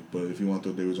 3. But if you want to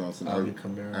throw David Johnson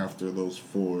after those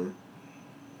 4.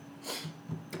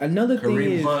 Another thing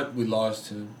is Kareem Hunt, we lost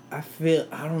him. I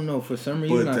don't know, for some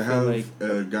reason but to I feel like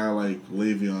a guy like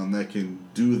Le'Veon that can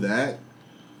do that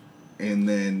and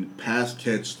then pass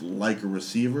catch like a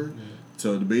receiver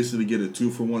to basically get a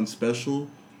 2-for-1 special,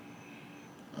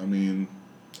 I mean...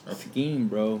 Scheme,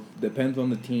 bro. Depends on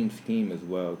the team's scheme as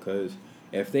well. Because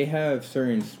if they have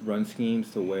certain run schemes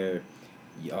to where,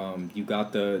 you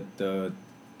got the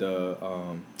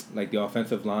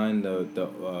offensive line,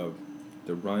 the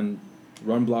run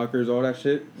blockers, all that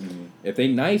shit. Mm-hmm. If they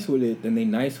nice with it, then they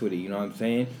nice with it. You know what I'm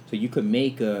saying? So you could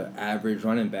make a average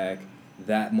running back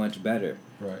that much better.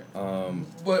 Right.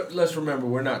 But let's remember,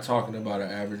 we're not talking about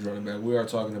an average running back. We are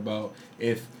talking about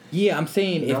if. Yeah, I'm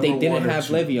saying if they didn't have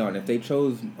Le'Veon, if they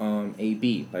chose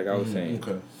AB, like I was saying.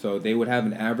 Okay. So they would have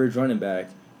an average running back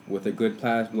with a good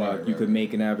pass block, you could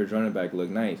make an average running back look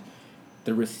nice.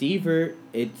 The receiver,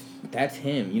 that's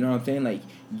him. You know what I'm saying? Like,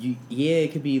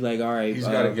 it could be like, all right, he's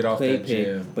got to get off that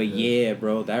jam. But yeah,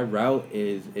 bro, that route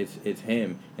it's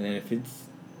him. And then if it's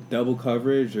double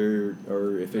coverage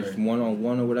or if it's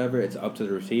one-on-one or whatever, it's up to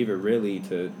the receiver really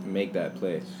to make that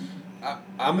play.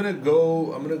 I'm gonna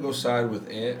go side with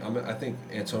Ant. I think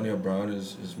Antonio Brown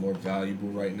is more valuable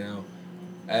right now.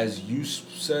 As you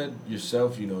said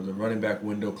yourself, the running back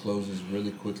window closes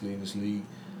really quickly in this league.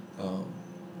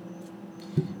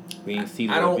 We didn't see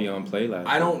that beyond play last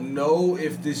year. I don't know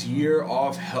if this year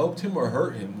off helped him or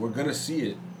hurt him. We're gonna see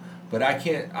it, but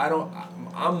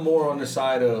I'm more on the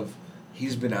side of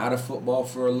he's been out of football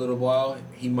for a little while.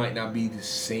 He might not be the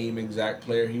same exact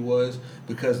player he was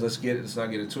because let's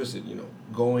not get it twisted.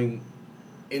 Going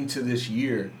into this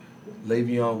year,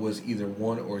 Le'Veon was either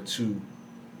 1 or 2,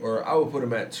 or I would put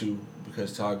him at 2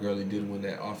 because Todd Gurley did win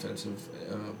that offensive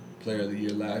player of the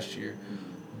year last year,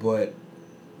 but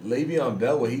Le'Veon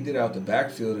Bell, what he did out the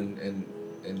backfield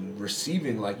and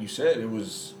receiving, like you said, it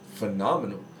was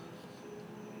phenomenal.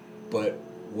 But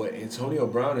what Antonio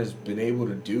Brown has been able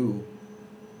to do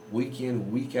week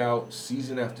in, week out,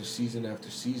 season after season after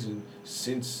season,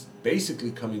 since basically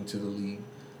coming to the league,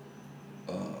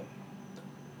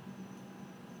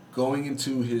 going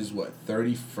into his,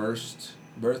 31st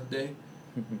birthday?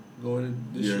 Going in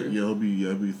this year? Yeah,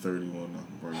 he'll be 31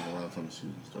 right around the time the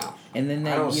season starts. And then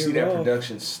that I don't year see that off,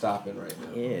 production stopping right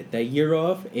now. Yeah, that year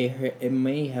off, it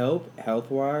may help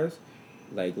health-wise,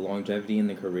 like longevity in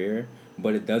the career,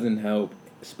 but it doesn't help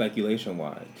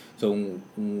speculation-wise. So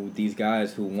these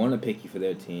guys who want to pick you for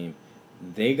their team,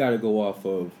 they got to go off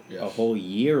of a whole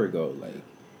year ago. Like,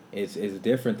 it's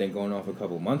different than going off a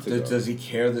couple months ago. Does he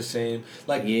care the same?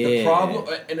 Like, the problem,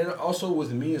 and then also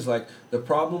with me is like, the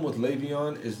problem with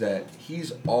Le'Veon is that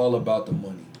he's all about the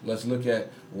money. Let's look at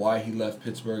why he left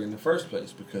Pittsburgh in the first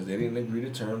place, because they didn't agree to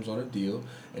terms on a deal,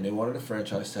 and they wanted to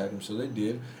franchise tag him, so they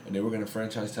did, and they were going to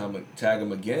franchise tag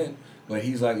him again, but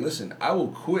he's like, listen, I will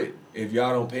quit if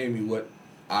y'all don't pay me what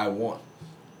I want,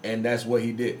 and that's what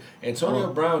he did.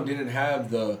 Antonio Brown didn't have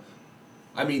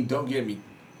don't get me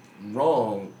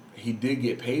wrong, he did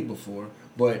get paid before,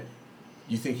 but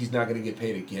you think he's not going to get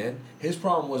paid again? His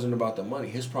problem wasn't about the money.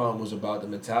 His problem was about the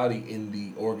mentality in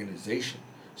the organization.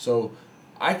 So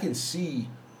I can see,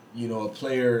 a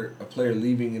player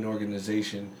leaving an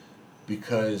organization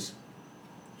because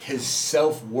his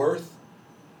self-worth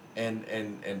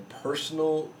and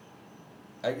personal,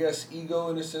 I guess, ego,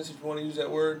 in a sense, if you want to use that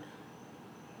word,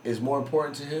 is more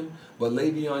important to him. But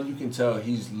Le'Veon, you can tell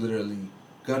he's literally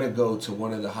gonna go to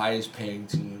one of the highest paying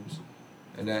teams,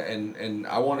 and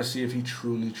I want to see if he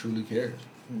truly cares.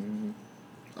 Mm-hmm.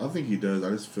 I think he does.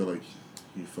 I just feel like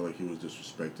he felt like he was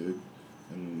disrespected,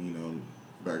 and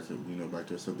back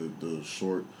to said the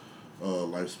short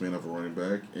lifespan of a running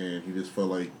back, and he just felt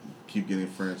like keep getting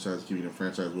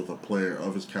franchised with a player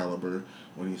of his caliber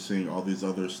when he's seeing all these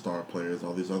other star players,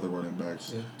 all these other running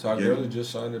backs. Yeah. Todd Gurley just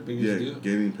signed the biggest deal.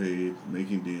 Getting paid,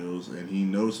 making deals, and he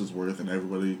knows his worth, and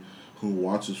everybody who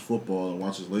watches football and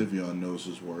watches Le'Veon knows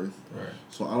his worth. Right.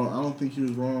 So I don't think he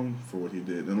was wrong for what he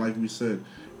did. And like we said,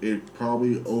 it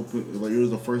probably it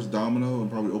was the first domino and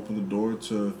probably opened the door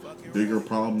to bigger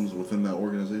problems within that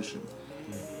organization.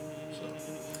 So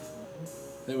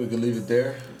I think we could leave it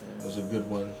there. It was a good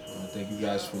one. Thank you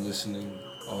guys for listening.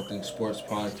 All Things Sports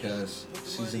Podcast,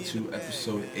 Season 2,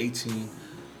 Episode 18.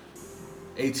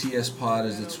 ATS Pod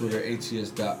is the Twitter.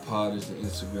 ATS.pod is the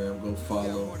Instagram. Go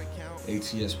follow.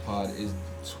 ATS Pod is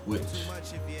Twitch.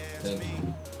 Thank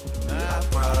you.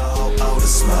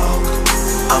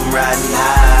 I'm riding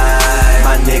high.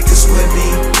 My niggas with me.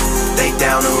 They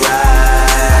down to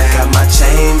ride. I got my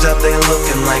change up. They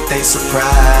looking like they surprised.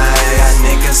 Got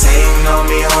niggas hating on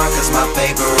me hard cause my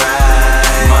paper ride.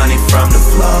 Money from the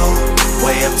flow.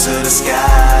 Way up to the sky.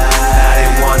 Now they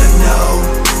wanna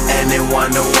know. And they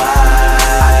wonder why.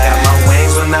 I got my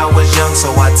wings when I was young, so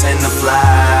I tend to fly.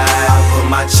 I put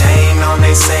my chain on,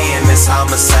 they saying it's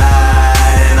homicide.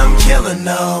 And I'm killing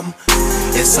them.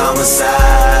 It's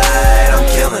homicide, I'm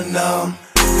killing them.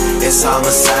 It's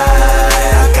homicide.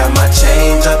 I got my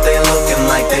change up, they looking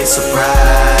like they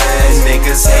surprised.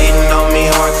 Niggas hating on me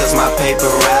hard cause my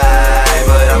paper right.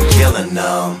 But I'm killing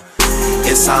them.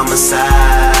 It's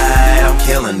homicide, I'm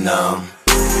killing them.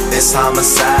 It's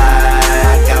homicide.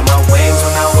 I got my wings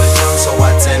when I was young, so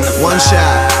I tend to fly. One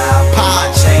shot, pop my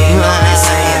chain on, they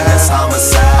saying it's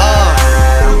homicide.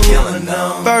 I'm killing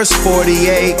them. First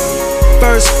 48,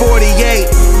 first 48.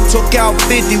 Took out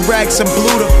 50 racks and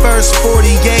blew the first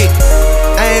 48.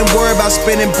 I ain't worried about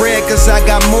spending bread, cause I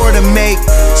got more to make.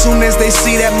 Soon as they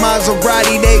see that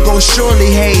Maserati, they gon'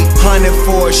 surely hate. 100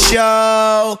 for a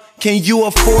show, can you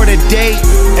afford a date?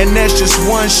 And that's just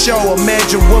one show,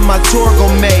 imagine what my tour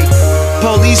gon' make.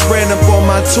 Police ran up on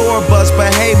my tour bus,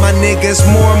 but hey my niggas,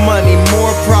 more money,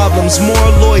 more problems, more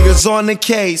lawyers on the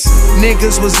case.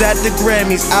 Niggas was at the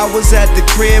Grammys, I was at the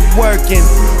crib working.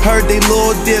 Heard they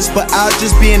little diss, but I'll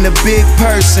just being a big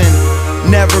person.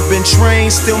 Never been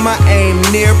trained, still my aim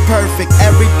near perfect.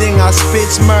 Everything I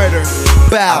spit's murder.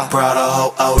 Bow. I brought a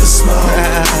whole O to smoke.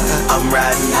 I'm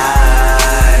riding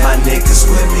high, my niggas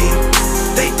with me,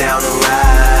 they down to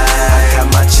ride.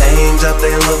 Got my change up, they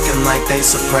looking like they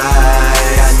surprised.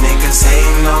 Got niggas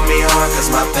hating on me hard cause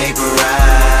my paper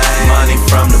right. Money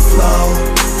from the flow,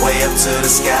 way up to the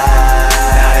sky.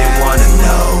 Now they wanna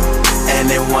know, and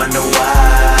they wonder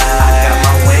why. I got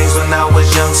my wings when I was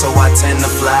young, so I tend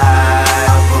to fly.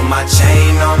 I put my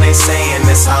chain on, they saying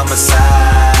it's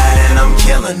homicide. And I'm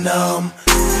killing them,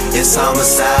 it's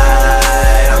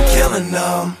homicide. I'm killing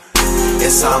them,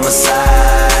 it's homicide.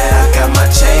 I got my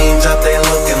change up, they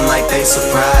looking like they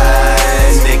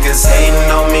surprised. Niggas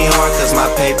hating on me hard cause my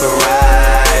paper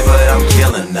right. But I'm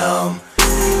killing them,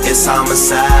 it's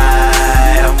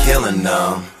homicide. I'm killing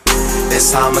them,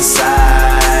 it's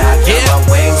homicide. I got my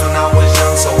wings when I was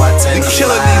young, so I tend to fly.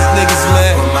 Killing these niggas,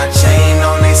 man. Put my chain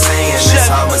on, they saying it's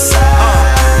homicide.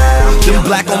 Them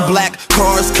black on black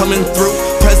cars coming through,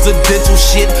 presidential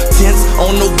shit, tents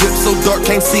on no whip, so dark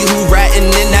can't see who riding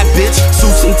in that bitch.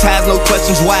 Suits and ties, no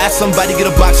questions why. Somebody get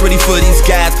a box ready for these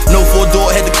guys. No 4-door,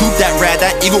 had to coupe that ride.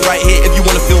 That eagle right here if you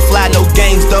wanna feel fly. No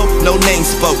games though, no names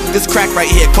spoke. This crack right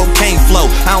here, cocaine flow.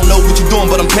 I don't know what you doing,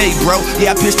 but I'm paid, bro.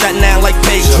 Yeah, I pitched that now like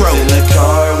Pedro. Jump in the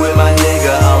car with my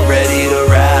nigga, I'm ready to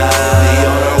ride. We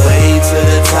on our way to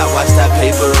the top, watch that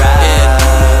paper rise.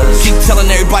 Keep telling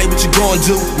everybody what you gon'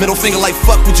 do. Middle finger like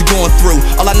fuck what you going through.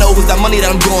 All I know is that money that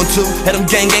I'm going to. Had them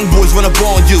gang boys run up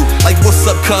on you. Like what's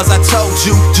up cuz I told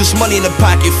you. Just money in the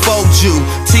pocket, fold you.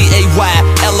 TAYLORGANG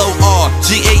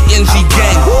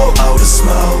gang. O to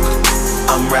smoke,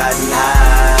 I'm riding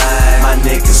high. My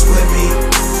niggas with me,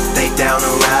 they down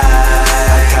to ride.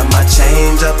 I got my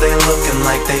change up, they looking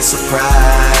like they surprised.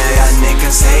 Got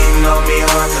niggas hating on me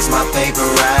hard cause my paper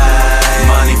right.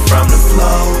 Money from the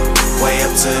flow, way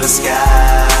up to the sky.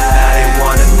 Now they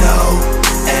wanna know,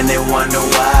 and they wonder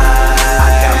why. I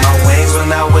got my wings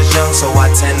when I was young, so I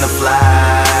tend to fly.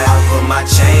 I put my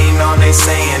chain on, they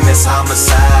saying it's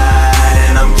homicide.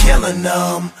 And I'm killing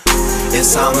them,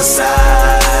 it's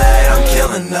homicide. I'm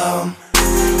killing them,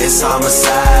 it's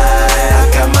homicide. I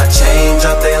got my change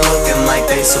up, they looking like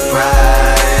they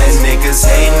surprised. Niggas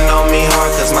hating on me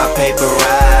hard cause my paper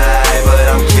right. But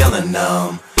I'm killing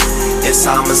them, it's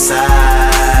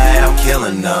homicide. I'm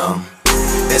killing them,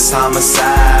 it's homicide.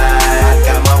 I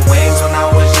got my wings when I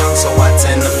was young, so I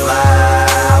tend to